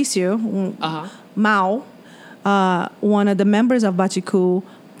Mauricio, Mao, one of the members of Bachiku,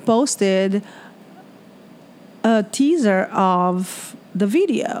 posted a teaser of the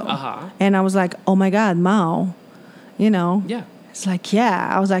video. And I was like, oh my God, Mao, you know. Yeah. It's like, yeah.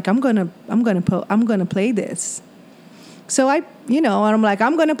 I was like, I'm gonna play this. So I'm like,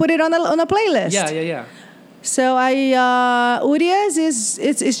 I'm gonna put it on a playlist. Yeah. So Urias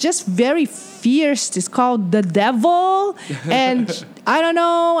it's just very fierce. It's called The Devil, and I don't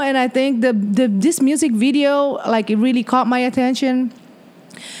know. And I think this music video, like, it really caught my attention.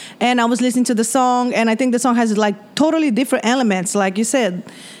 And I was listening to the song, and I think the song has like totally different elements. Like you said,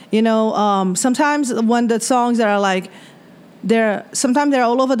 sometimes when the songs that are like, sometimes they're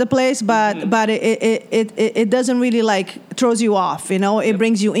all over the place, but it doesn't really like throws you off, It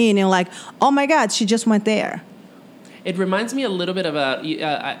brings you in and like, oh my God, she just went there. It reminds me a little bit about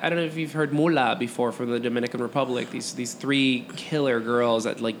I don't know if you've heard Mula before from the Dominican Republic. These three killer girls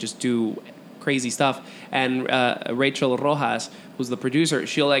that like just do crazy stuff, and Rachel Rojas, who's the producer,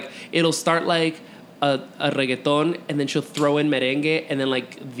 it'll start like a reggaeton, and then she'll throw in merengue, and then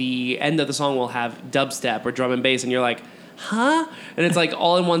like the end of the song will have dubstep or drum and bass, and you're like, huh? And it's like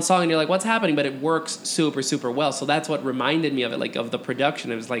all in one song, and you're like, what's happening? But it works super, super well. So that's what reminded me of it, like of the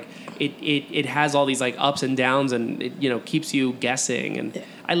production. It was like it has all these like ups and downs, and it keeps you guessing. And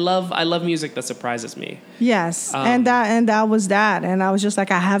I love music that surprises me. Yes, and that was that, and I was just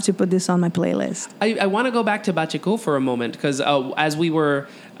like, I have to put this on my playlist. I want to go back to Bachiku for a moment because as we were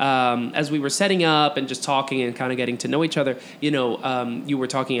setting up and just talking and kind of getting to know each other, you were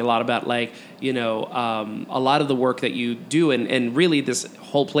talking a lot about like a lot of the work that you do, and really this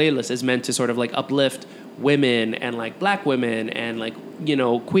whole playlist is meant to sort of like uplift women and like black women and like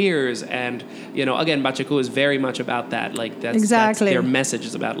queers, and again Bachiku is very much about that, like that's exactly their message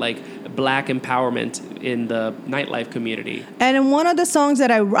is about like black empowerment in the nightlife community. And one of the songs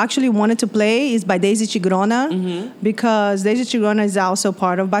that I actually wanted to play is by Daisy Chigrona, because Daisy Chigrona is also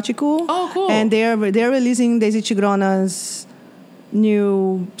part of Bachiku. Oh, cool! And they're releasing Daisy Chigrona's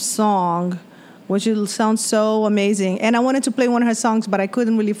new song, which sounds so amazing. And I wanted to play one of her songs, but I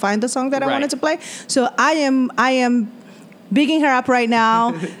couldn't really find the song that I wanted to play. So I am bigging her up right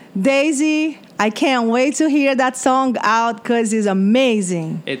now. Daisy, I can't wait to hear that song out because it's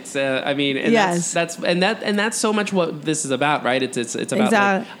amazing. It's I mean, and yes, that's so much what this is about, right? It's about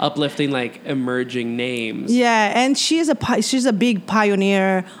like uplifting like emerging names. Yeah, and she's a big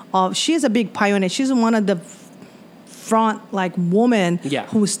pioneer. She's one of the front like woman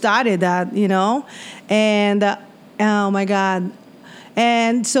who started that, and oh my God.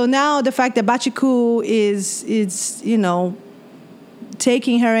 And so now the fact that Bachiku is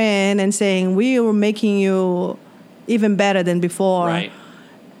taking her in and saying, we were making you even better than before. Right.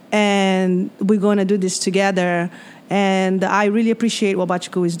 And we're going to do this together. And I really appreciate what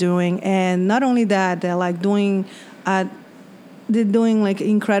Bachiku is doing. And not only that, they're like doing like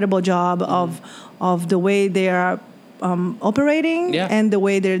incredible job of the way they are operating and the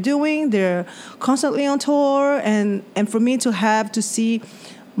way they're constantly on tour, and for me to see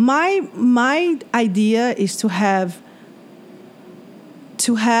my idea is to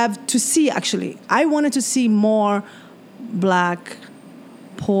see actually I wanted to see more black,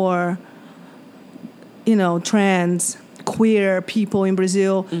 poor, trans, queer people in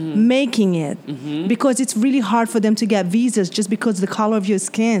Brazil making it, because it's really hard for them to get visas just because of the color of your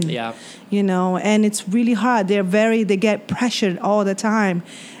skin. Yeah. And it's really hard. They get pressured all the time.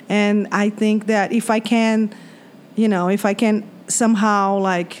 And I think that if I can somehow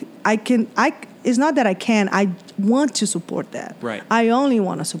like it's not that I want to support that. Right. I only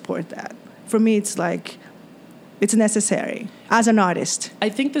want to support that. For me, it's like, it's necessary as an artist. I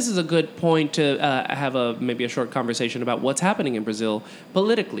think this is a good point to have maybe a short conversation about what's happening in Brazil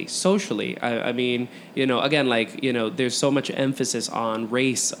politically, socially. I mean, again, like, there's so much emphasis on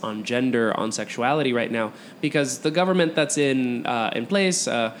race, on gender, on sexuality right now, because the government that's in place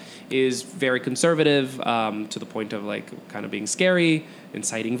is very conservative, to the point of like kind of being scary,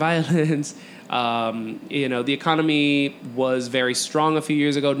 inciting violence. The economy was very strong a few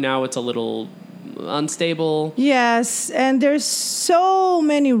years ago. Now it's a little unstable. Yes, and there's so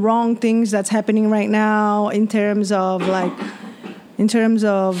many wrong things that's happening right now in terms of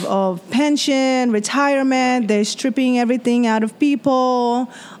pension, retirement. They're stripping everything out of people.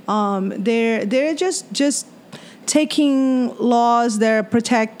 They're just taking laws that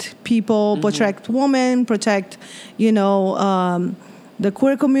protect people, protect women, protect the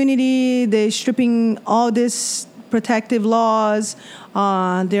queer community. They're stripping all this protective laws.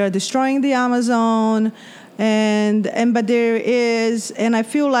 They're destroying the Amazon, but there is, and I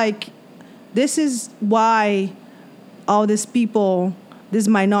feel like this is why all these people,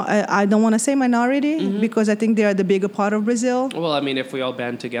 I don't want to say minority, because I think they are the bigger part of Brazil. Well, I mean, if we all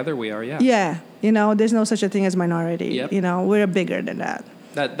band together, we are, yeah. There's no such a thing as minority. Yep. We're bigger than that.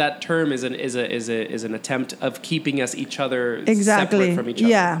 That term is an attempt of keeping us each other separate from each other.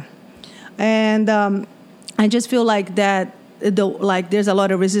 Yeah, and I just feel like that. There's a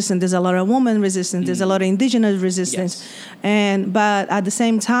lot of resistance. There's a lot of woman resistance. There's a lot of indigenous resistance, but at the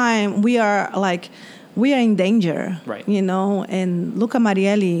same time, we are in danger, right? And look at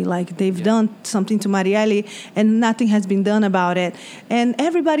Marielle. Like they've done something to Marielle, and nothing has been done about it. And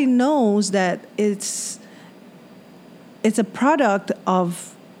everybody knows that it's a product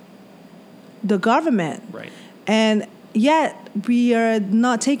of the government, right? And yet we are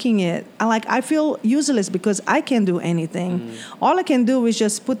not taking it. I feel useless because I can't do anything. All I can do is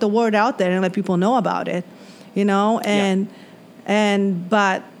just put the word out there and let people know about it,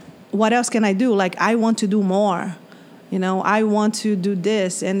 but what else can I do? I want to do more, I want to do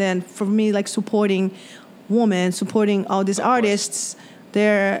this. And then for me, supporting women, supporting all these artists,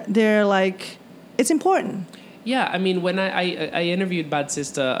 they're it's important. Yeah, I mean, when I interviewed Bad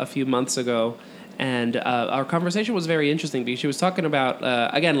Sista a few months ago, and our conversation was very interesting because she was talking about,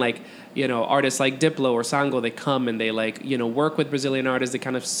 again, artists like Diplo or Sango, they come and they, work with Brazilian artists. They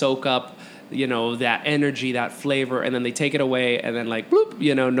kind of soak up that energy, that flavor, and then they take it away, and then like bloop,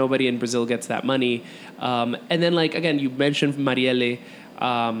 nobody in Brazil gets that money. And then like again, you mentioned Marielle,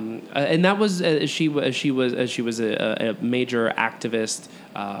 and that was she was a major activist,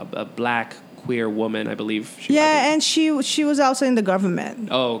 a black queer woman, I believe. And she was also in the government.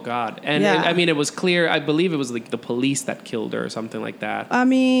 Oh God! And I mean, it was clear. I believe it was like the police that killed her or something like that. I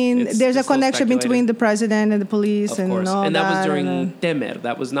mean, there's a connection between the president and the police, of course. all and that was during Temer.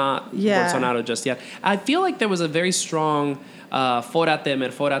 That was not Bolsonaro just yet. I feel like there was a very strong Fora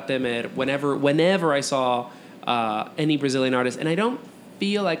Temer. Whenever I saw any Brazilian artist, and I don't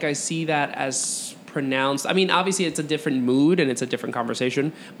feel like I see that as pronounced. I mean, obviously it's a different mood and it's a different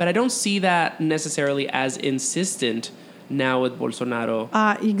conversation, but I don't see that necessarily as insistent now with Bolsonaro.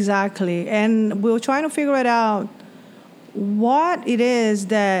 Exactly. And we're trying to figure it out what it is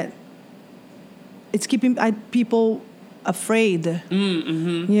that it's keeping people afraid.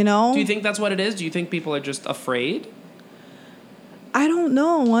 Mm-hmm. Do you think that's what it is? Do you think people are just afraid? I don't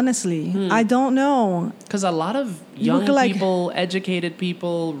know, honestly. I don't know. Because a lot of young people, educated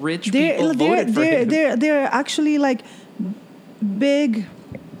people, rich people voted for him. They're actually like big.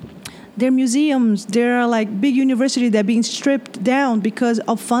 They're museums. They're like big universities that are being stripped down because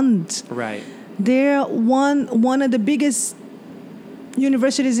of funds. Right. They're one of the biggest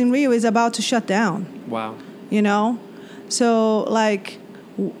universities in Rio is about to shut down. Wow. So like,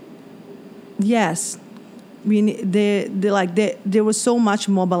 yes. There was so much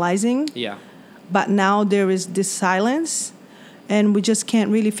mobilizing. Yeah. But now there is this silence, and we just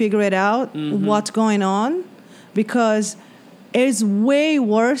can't really figure it out what's going on, because it's way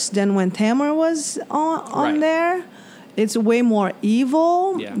worse than when Temer was on there. It's way more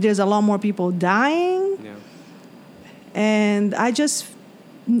evil. Yeah. There's a lot more people dying. Yeah. And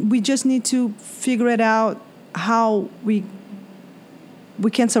we just need to figure it out how we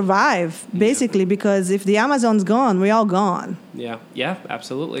can survive, basically, because if the Amazon's gone, we're all gone. Yeah,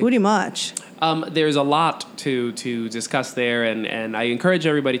 absolutely. Pretty much. There's a lot to discuss there, and I encourage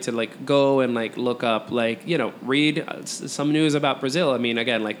everybody to like go and like look up, like read some news about Brazil. I mean,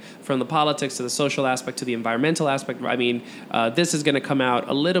 again, like from the politics to the social aspect to the environmental aspect. I mean, this is going to come out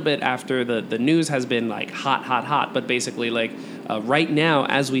a little bit after the news has been like hot, but basically like right now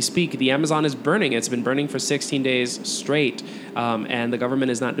as we speak, the Amazon is burning. It's been burning for 16 days straight, and the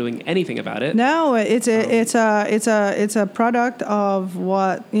government is not doing anything about it. No, it's a product of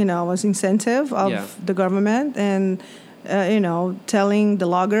what was incentive of the government, and telling the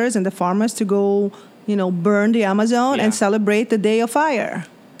loggers and the farmers to go burn the Amazon and celebrate the day of fire.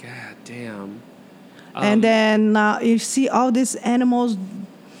 God damn. And then you see all these animals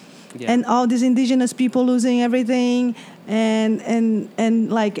and all these indigenous people losing everything,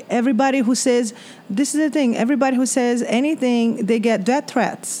 and like everybody who says, this is the thing, everybody who says anything, they get death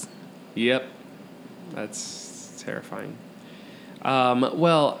threats. Yep. That's terrifying.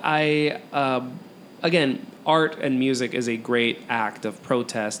 Well, again, art and music is a great act of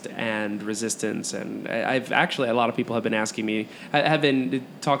protest and resistance. And I've actually, a lot of people have been asking me, have been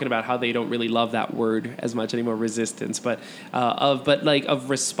talking about how they don't really love that word as much anymore, resistance, but of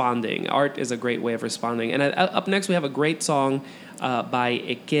responding. Art is a great way of responding. And up next, we have a great song by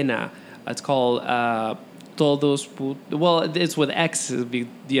Ekena. It's called Todos Putos. Well, it's with X, to be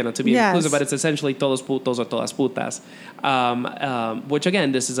inclusive, but it's essentially Todos Putos or Todas Putas. Which,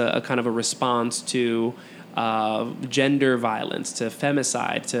 again, this is a kind of a response to gender violence, to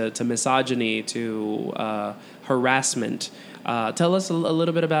femicide, to misogyny, to harassment. Tell us a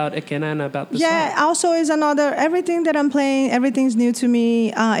little bit about Ekena and about this song. Also is everything that I'm playing, everything's new to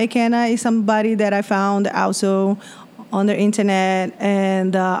me. Ekena is somebody that I found also on the internet,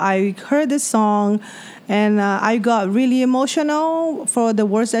 and I heard this song, and I got really emotional for the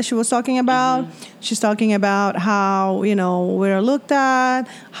words that she was talking about. She's talking about how, we're looked at,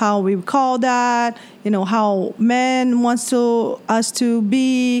 how we call that, how men wants us to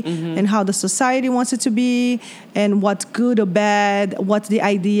be, and how the society wants it to be, and what's good or bad, what's the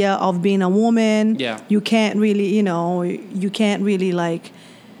idea of being a woman. Yeah. You can't really,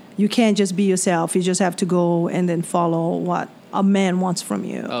 you can't just be yourself. You just have to go and then follow what a man wants from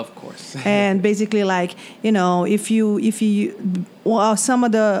you. Of course. And basically, if you some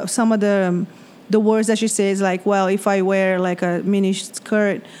of the words that she says, like, well, if I wear like a mini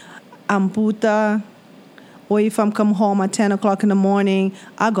skirt, I'm puta. Or if I'm come home at 10 o'clock in the morning,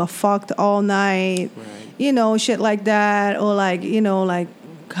 I got fucked all night. Right. Shit like that. Or like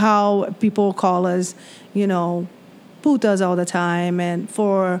how people call us, putas all the time, and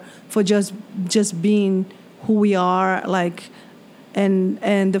for just being who we are, like, and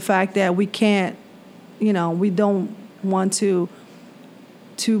the fact that we can't, we don't want to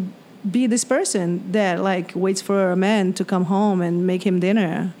be this person that like waits for a man to come home and make him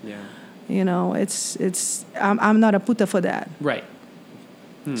dinner. Yeah. You know, I'm not a puta for that. Right.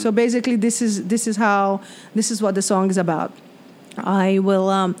 So basically, this is what the song is about.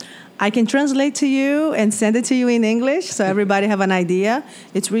 I can translate to you and send it to you in English, so everybody have an idea.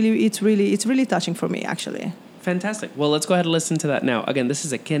 It's really touching for me, actually. Fantastic. Well, let's go ahead and listen to that now. Again, this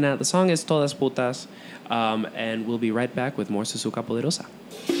is Equena. The song is Todas Putas, and we'll be right back with more Suzuka Poderosa.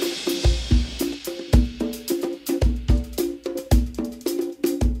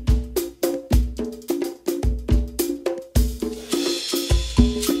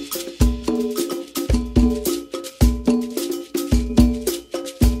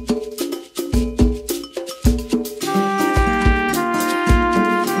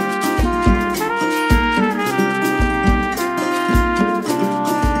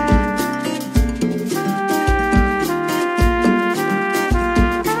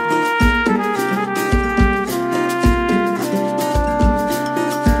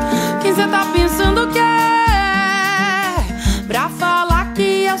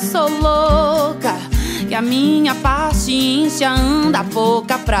 Anda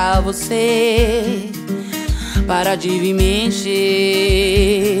pouca pra você. Para de vir me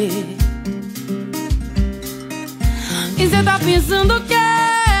encher. E cê tá pensando que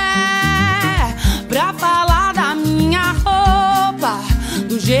é pra falar da minha roupa,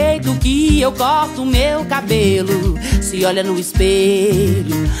 do jeito que eu corto meu cabelo. Se olha no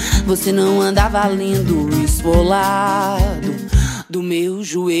espelho, você não anda valendo esfolado do meu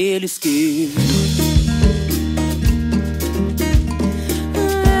joelho esquerdo.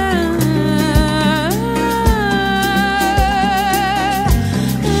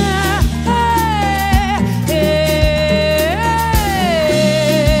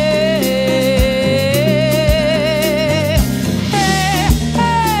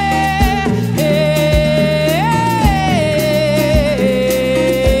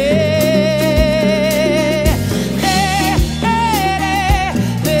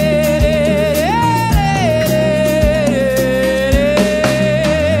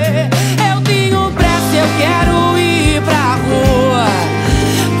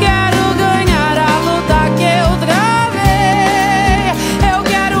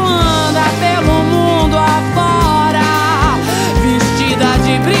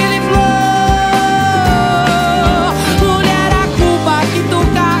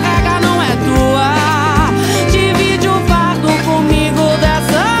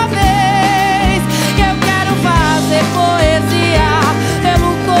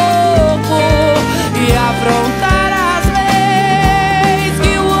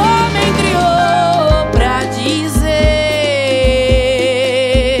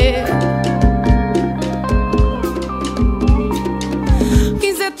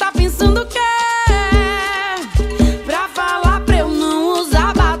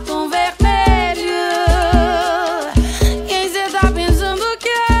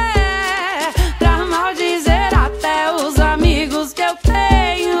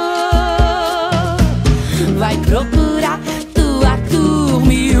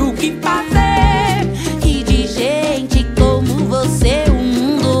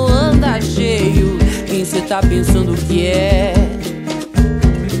 Tá pensando que é?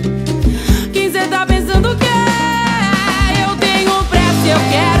 Quem cê tá pensando que é? Eu tenho pressa, eu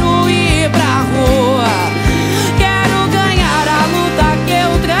quero ir pra rua. Quero ganhar a luta que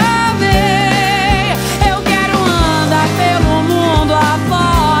eu travei. Eu quero andar pelo mundo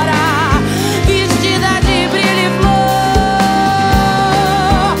afora, vestida de brilho e flor.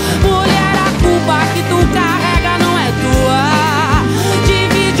 Mulher, a culpa que tu carrega não é tua.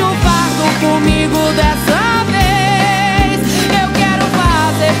 Divide o fardo comigo dessa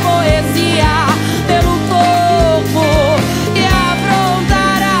poesia pelo corpo e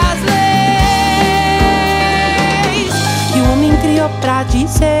afrontar as leis que o homem criou pra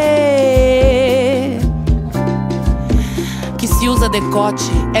dizer que se usa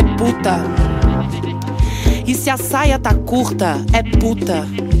decote é puta, e se a saia tá curta é puta,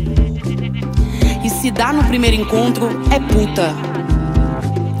 e se dá no primeiro encontro é puta,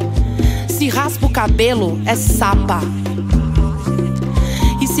 se raspa o cabelo é sapa,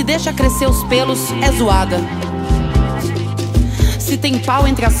 e se deixa crescer os pelos, é zoada. Se tem pau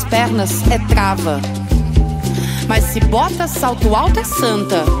entre as pernas, é trava. Mas se bota salto alto, é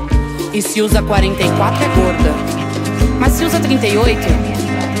santa. E se usa 44, é gorda. Mas se usa 38,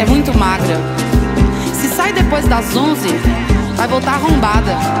 é muito magra. Se sai depois das 11, vai voltar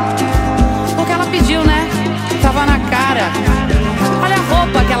arrombada. Porque ela pediu, né? Tava na cara. Olha a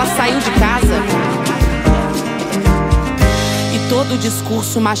roupa que ela saiu de casa. todo o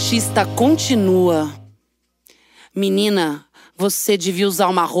discurso machista continua. Menina, você devia usar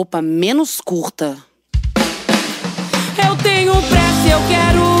uma roupa menos curta. Eu tenho pressa, eu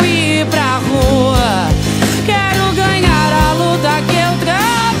quero ir pra rua. Quero ganhar a luta que eu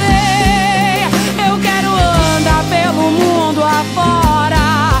travei. Eu quero andar pelo mundo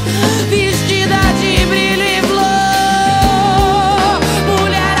afora, vestida de brilho e flor.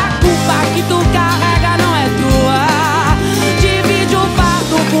 Mulher, a culpa que tu carrega não é tua. Divide o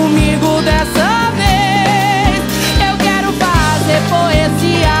fardo comigo dessa vez. Eu quero fazer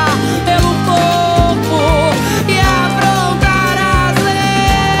poesia pelo corpo e afrontar as leis.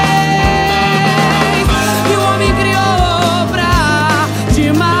 E o homem criou pra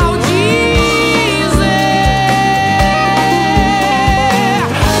te maldizer.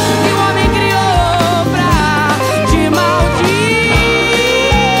 E o homem criou pra te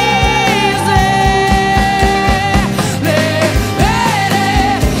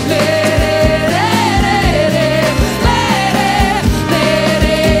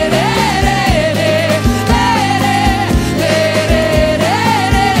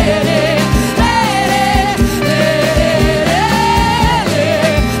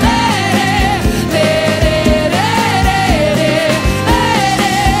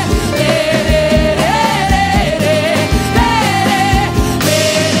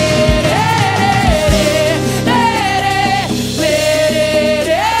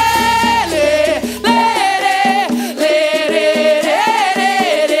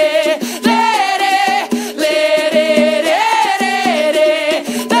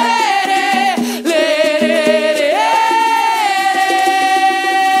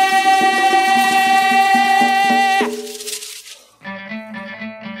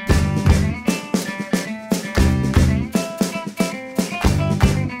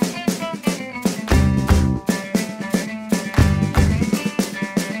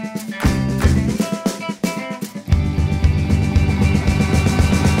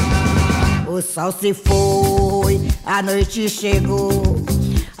O sol se foi, a noite chegou,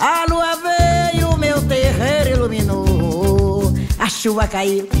 a lua veio, meu terreiro iluminou. A chuva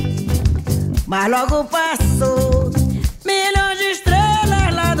caiu, mas logo passou. Milhões de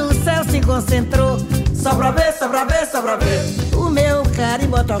estrelas lá no céu se concentrou. Só pra ver, só pra ver, só pra ver o meu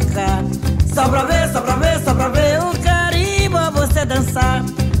carimbó tocar. Só pra ver, só pra ver, só pra ver o carimbó você dançar.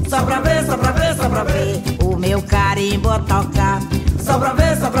 Só pra ver, só pra ver, só pra ver o meu carimbó tocar. Só pra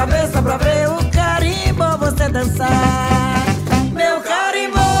ver, só pra ver, só pra ver o carimbó você dançar. Meu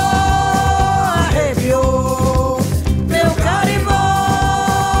carimbó arrepiou, meu carimbó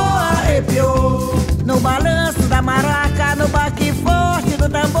arrepiou. No balanço da maraca, no baque forte do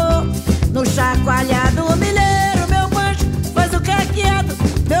tambor, no chacoalhar do milheiro, meu banjo faz o caqueado.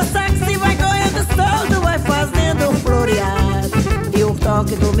 Meu saxi vai correndo solto, vai fazendo um floreado. E o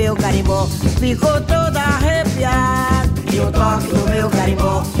toque do meu carimbó ficou todo arrepiado. E o toque do meu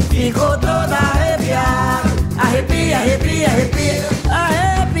carimbó ficou todo arrepiado. Arrepia, arrepia, arrepia,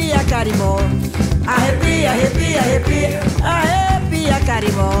 arrepia carimbó. Arrepia, arrepia, arrepia, arrepia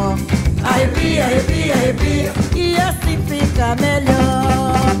carimbó. Arrepia, arrepia, arrepia, e assim fica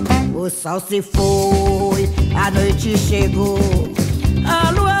melhor. O sol se foi, a noite chegou,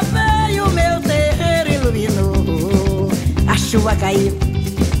 a lua veio, meu terreiro iluminou. A chuva caiu,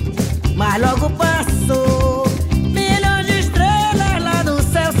 mas logo passou. Milhões de estrelas lá no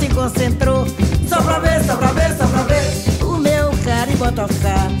céu se concentrou. Só pra ver, só pra ver, só pra ver o meu carimbó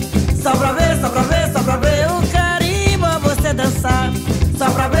tocar. Só pra ver, só pra ver, só pra ver o carimbó você dançar.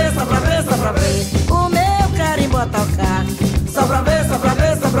 Só pra ver, só pra ver, só pra ver o meu carimbó tocar. Só pra ver, só pra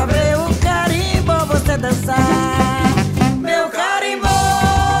ver, só pra ver o carimbó você dançar. Meu carimbó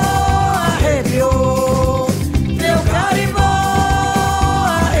arrepiou, meu carimbó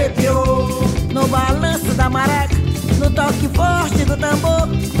arrepiou. No balanço da maraca, no toque forte do tambor,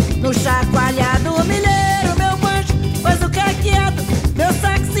 no chacoalhar do milheiro, meu banjo faz o caqueado. Meu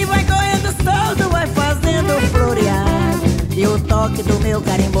saxi vai correndo solto, vai fazendo um floreado. E o toque do meu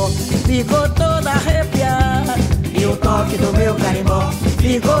carimbó ficou todo arrepiado. E o toque do meu carimbó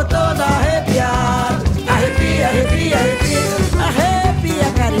ficou todo arrepiado. Arrepia, arrepia, arrepia,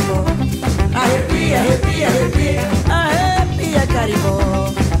 arrepia carimbó. Arrepia, arrepia, arrepia, arrepia carimbó.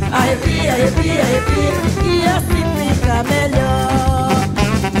 Arrepia, arrepia, arrepia, e assim fica melhor.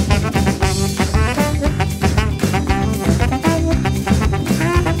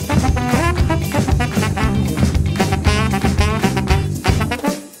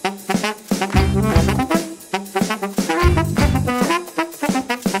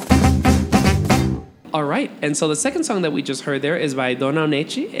 All right, and so the second song that we just heard there is by Dona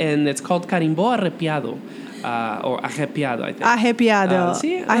Onechi, and it's called Carimbó Arrepiado. or arrepiado, I think. Arrepiado.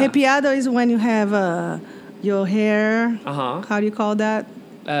 See? Arrepiado is when you have your hair. Uh-huh. How do you call that?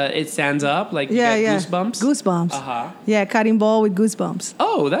 It stands up, like you get goosebumps. Goosebumps. Uh-huh. Yeah, carimbó with goosebumps.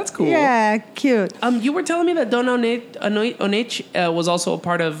 Oh, that's cool. Yeah, cute. You were telling me that Dona Onech was also a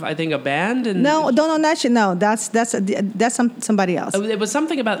part of, I think, a band. And No, Dona Onech. No, that's somebody else. It was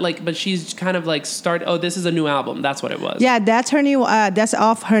something about but she's kind of like this is a new album. That's what it was. Yeah, that's her new. That's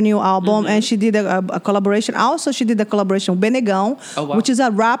off her new album, and she did a collaboration. Also, she did a collaboration with Benegão, which is a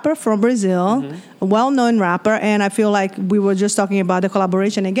rapper from Brazil, a well-known rapper. And I feel like we were just talking about the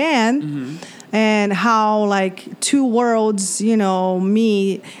collaboration again, and how like two worlds,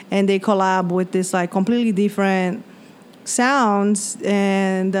 meet and they collab with this like completely different sounds,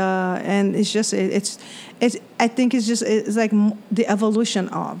 and it's just it's I think it's like the evolution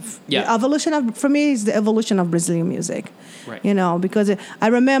of for me is the evolution of Brazilian music, right? Because I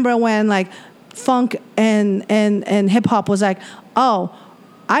remember when like funk and hip hop was like, oh,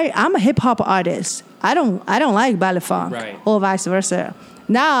 I'm a hip hop artist. I don't like baile funk, right? Or vice versa.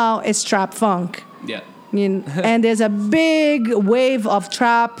 Now it's trap funk. Yeah. And there's a big wave of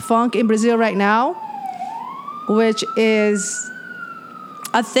trap funk in Brazil right now, which is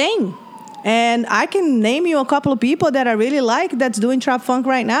a thing. And I can name you a couple of people that I really like that's doing trap funk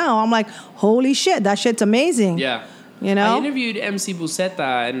right now. I'm like, holy shit, that shit's amazing. Yeah. I interviewed MC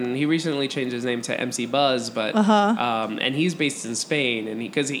Buceta, and he recently changed his name to MC Buzz, but and he's based in Spain, and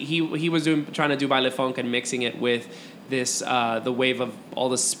because he was trying to do baile funk and mixing it with this the wave of all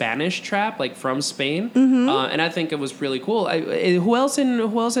the Spanish trap like from Spain, and I think it was really cool. Who else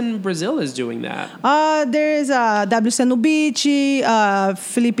in Brazil is doing that? There is WC Nubici,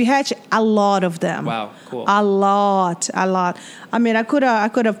 Felipe Hatch, a lot of them. Wow, cool. A lot. I mean, I could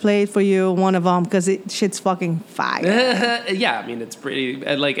have played for you one of them because shit's fucking fire. Yeah, I mean it's pretty.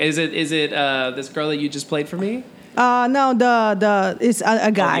 Like, is it this girl that you just played for me? No, it's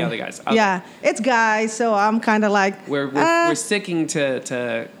a guy. Oh, the other guys. Okay. Yeah, it's guys. So I'm kind of like we're sticking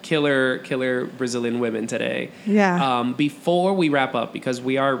to killer Brazilian women today. Yeah. Before we wrap up, because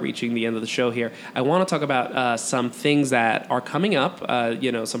we are reaching the end of the show here, I want to talk about some things that are coming up.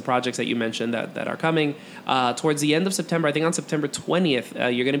 Some projects that you mentioned that are coming towards the end of September. I think on September 20th,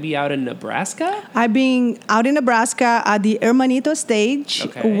 you're going to be out in Nebraska. I've been out in Nebraska at the Hermanito stage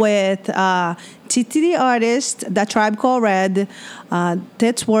with Titi the Artist, The Tribe Called Red,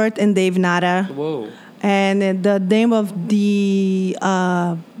 Titsworth, and Dave Nada. Whoa. And the name of the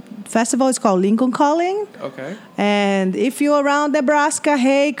festival is called Lincoln Calling. Okay. And if you're around Nebraska,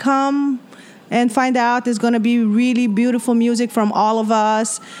 hey, come and find out. There's going to be really beautiful music from all of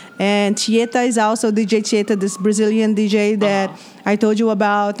us. And Tieta is also DJ Tieta, this Brazilian DJ that I told you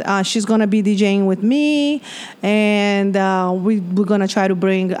about. She's going to be DJing with me. And we're going to try to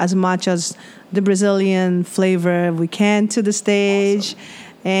bring as much as the Brazilian flavor we can to the stage.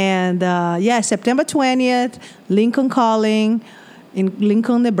 Awesome. And September 20th, Lincoln Calling in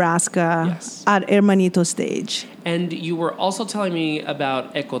Lincoln, Nebraska, at Hermanito stage. And you were also telling me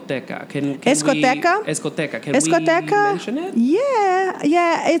about Escoteca. Escoteca? Escoteca. Can we mention it?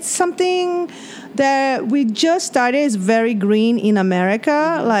 Yeah. It's something that we just started. It's very green in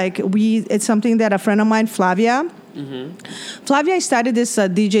America. It's something that a friend of mine, Flavia. Flavia started this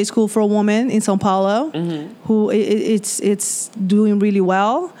DJ school for a woman in São Paulo, who it's doing really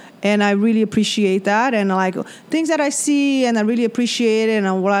well, and I really appreciate that. And I like things that I see, and I really appreciate it, and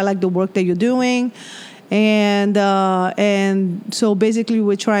I like the work that you're doing. And so basically,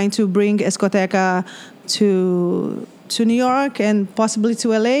 we're trying to bring Escoteca to New York and possibly to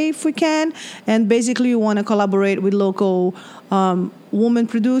LA if we can. And basically, we want to collaborate with local women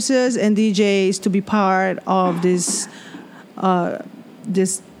producers and DJs to be part of this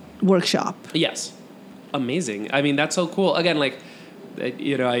workshop. Yes, amazing. I mean, that's so cool. Again, I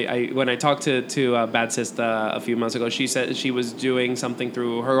when I talked to Bad Sista a few months ago, she said she was doing something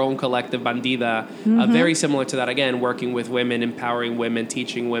through her own collective, Bandida, very similar to that. Again, working with women, empowering women,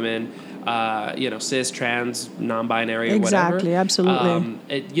 teaching women. Cis, trans, non-binary, or whatever. Exactly,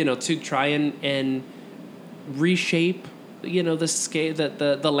 absolutely. To try and reshape,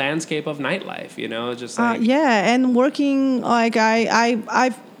 the landscape of nightlife. Just like and working like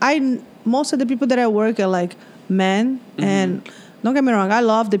I most of the people that I work are like men, and don't get me wrong, I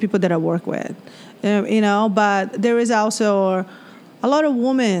love the people that I work with, but there is also a lot of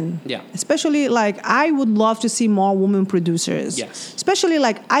women. Yeah. Especially I would love to see more women producers. Yes. Especially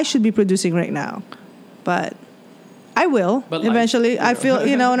I should be producing right now, but I will eventually. I feel,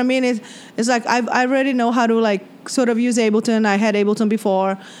 you know what I mean? It's like I already know how to sort of use Ableton. I had Ableton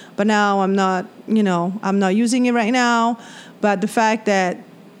before, but now I'm not using it right now. But the fact that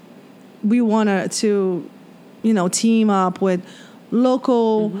we wanted to team up with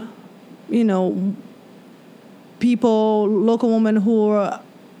local, people, local women who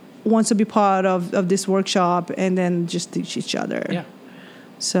wants to be part of this workshop, and then just teach each other. Yeah.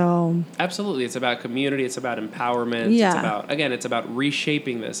 So absolutely, it's about community. It's about empowerment. Yeah. It's about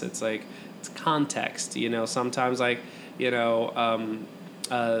reshaping this. It's like it's context. Sometimes actually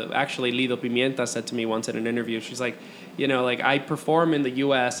Lido Pimienta said to me once in an interview. She's like, I perform in the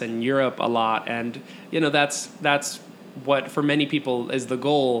U.S. and Europe a lot, and that's what for many people is the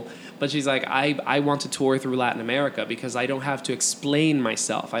goal. But she's like, I want to tour through Latin America because I don't have to explain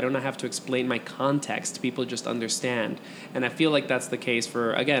myself. I don't have to explain my context. People just understand. And I feel like that's the case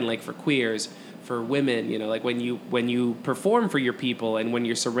for queers, for women, like when you perform for your people and when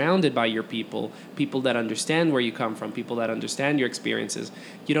you're surrounded by your people that understand where you come from, people that understand your experiences,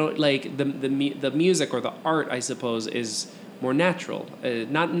 the music or the art, I suppose, is more natural.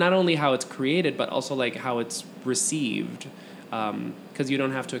 Not only how it's created, but also like how it's received. Because you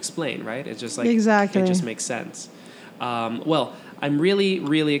don't have to explain, right? It's just like exactly. It just makes sense. Well, I'm really,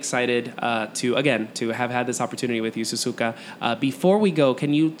 really excited to have had this opportunity with you, Suzuka. Before we go,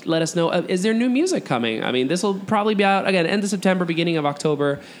 can you let us know, is there new music coming? I mean, this will probably be out, again, end of September, beginning of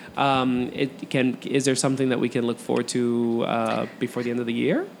October. Is there something that we can look forward to before the end of the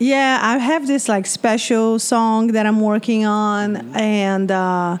year? Yeah, I have this like special song that I'm working on, and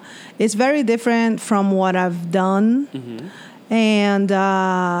it's very different from what I've done. Mm-hmm. And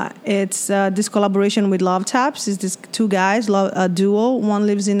it's this collaboration with Love Taps. It's these two guys, a duo. One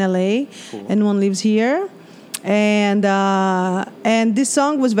lives in LA, cool. And one lives here. And this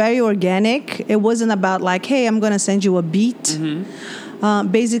song was very organic. It wasn't about like, hey, I'm gonna send you a beat.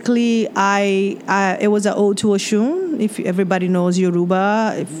 Mm-hmm. Basically, it was an ode to Oshun. If everybody knows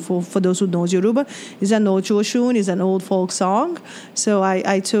Yoruba, for those who knows Yoruba, it's an ode to Oshun. It's an old folk song. So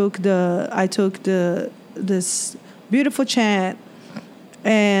I took this beautiful chant,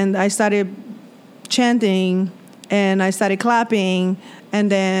 and I started chanting, and I started clapping,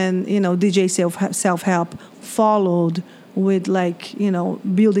 and then DJ self-help followed with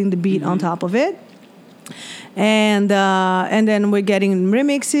building the beat on top of it, and then we're getting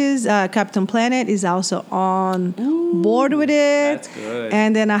remixes. Captain Planet is also on board with it. That's good.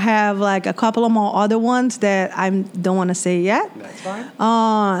 And then I have like a couple of more other ones that I don't want to say yet. That's fine.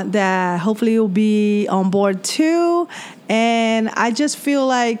 That hopefully will be on board too. And I just feel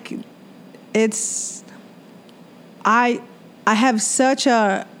like I have it's such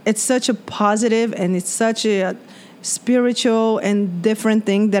a positive, and it's such a spiritual and different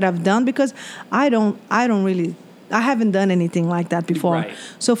thing that I've done, because I haven't done anything like that before. Right.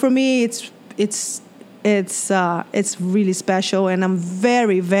 So for me, it's really special, and I'm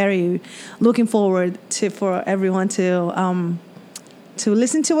very, very looking forward for everyone to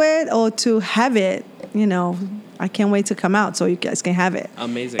listen to it or to have it. I can't wait to come out so you guys can have it.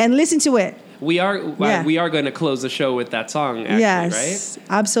 Amazing. And listen to it. We are going to close the show with that song, actually, yes, right?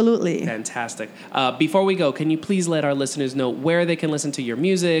 Absolutely. Fantastic. Before we go, can you please let our listeners know where they can listen to your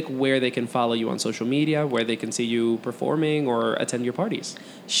music, where they can follow you on social media, where they can see you performing or attend your parties?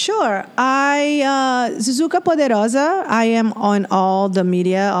 Sure. Suzuka Poderosa. I am on all the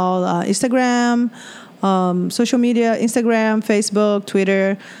media, all Instagram, social media, Instagram, Facebook,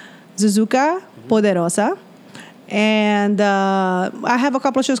 Twitter, Suzuka Poderosa. And I have a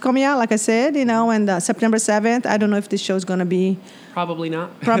couple of shows coming out, like I said, and September 7th. I don't know if this show is going to be... Probably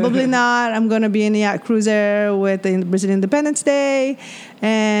not. Probably not. I'm going to be in the Yacht Cruiser with the Brazilian Independence Day.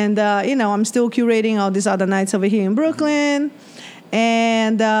 And, I'm still curating all these other nights over here in Brooklyn.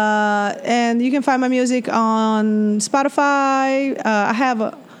 And you can find my music on Spotify. I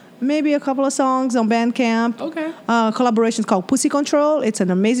have maybe a couple of songs on Bandcamp. Okay. Collaborations called Pussy Control. It's an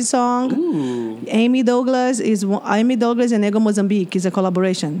amazing song. Ooh. Amy Douglas and Ego Mozambique is a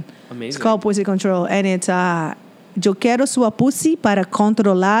collaboration. Amazing. It's called Pussy Control, and it's Yo quiero sua pussy para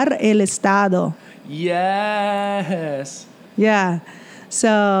controlar el estado. Yes. Yeah.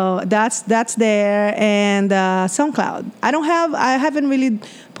 So that's there, and SoundCloud. I haven't really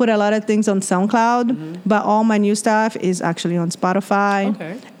put a lot of things on SoundCloud, but all my new stuff is actually on Spotify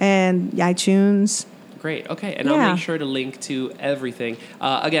and iTunes. Great. Okay. And I'll make sure to link to everything.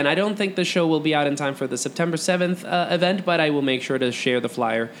 Again, I don't think the show will be out in time for the September 7th event, but I will make sure to share the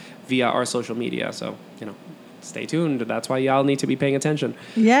flyer via our social media. So, stay tuned. That's why y'all need to be paying attention.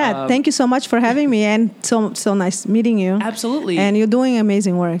 Yeah. Thank you so much for having me, and so nice meeting you. Absolutely. And you're doing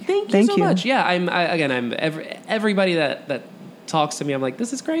amazing work. Thank you so much. Yeah. I'm everybody that talks to me, I'm like,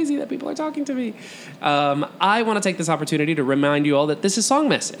 this is crazy that people are talking to me. I want to take this opportunity to remind you all that this is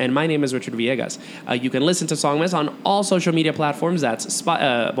Songmas, and my name is Richard Villegas. You can listen to Songmas on all social media platforms. That's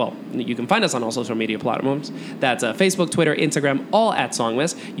you can find us on all social media platforms. That's Facebook, Twitter, Instagram, all at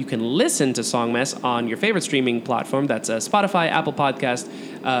Songmas. You can listen to Songmas on your favorite streaming platform. That's Spotify, Apple Podcast,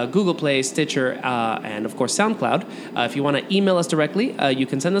 Google Play, Stitcher, and of course SoundCloud. If you want to email us directly, you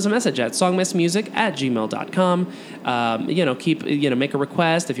can send us a message at songmessmusic@gmail.com. Make a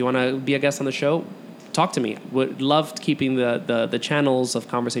request. If you want to be a guest on the show, talk to me. Would love keeping the channels of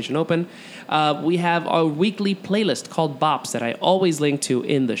conversation open. We have a weekly playlist called Bops that I always link to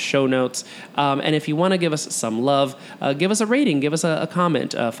in the show notes. And if you want to give us some love, give us a rating, give us a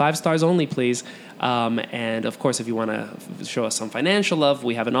comment. 5 stars only, please. And of course, if you want to show us some financial love,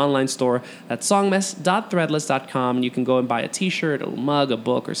 we have an online store at songmess.threadless.com. You can go and buy a t-shirt, a mug, a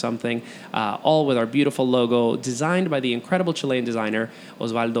book, or something, all with our beautiful logo designed by the incredible Chilean designer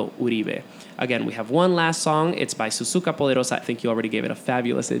Osvaldo Uribe. Again, we have one last song. It's by Suzuka Poderosa. I think you already gave it a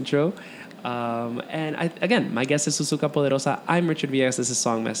fabulous intro. My guest is Suzuka Poderosa. I'm Richard Villegas. This is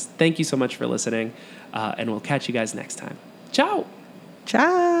Songmess. Thank you so much for listening, and we'll catch you guys next time. Ciao!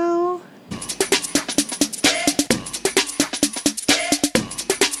 Ciao!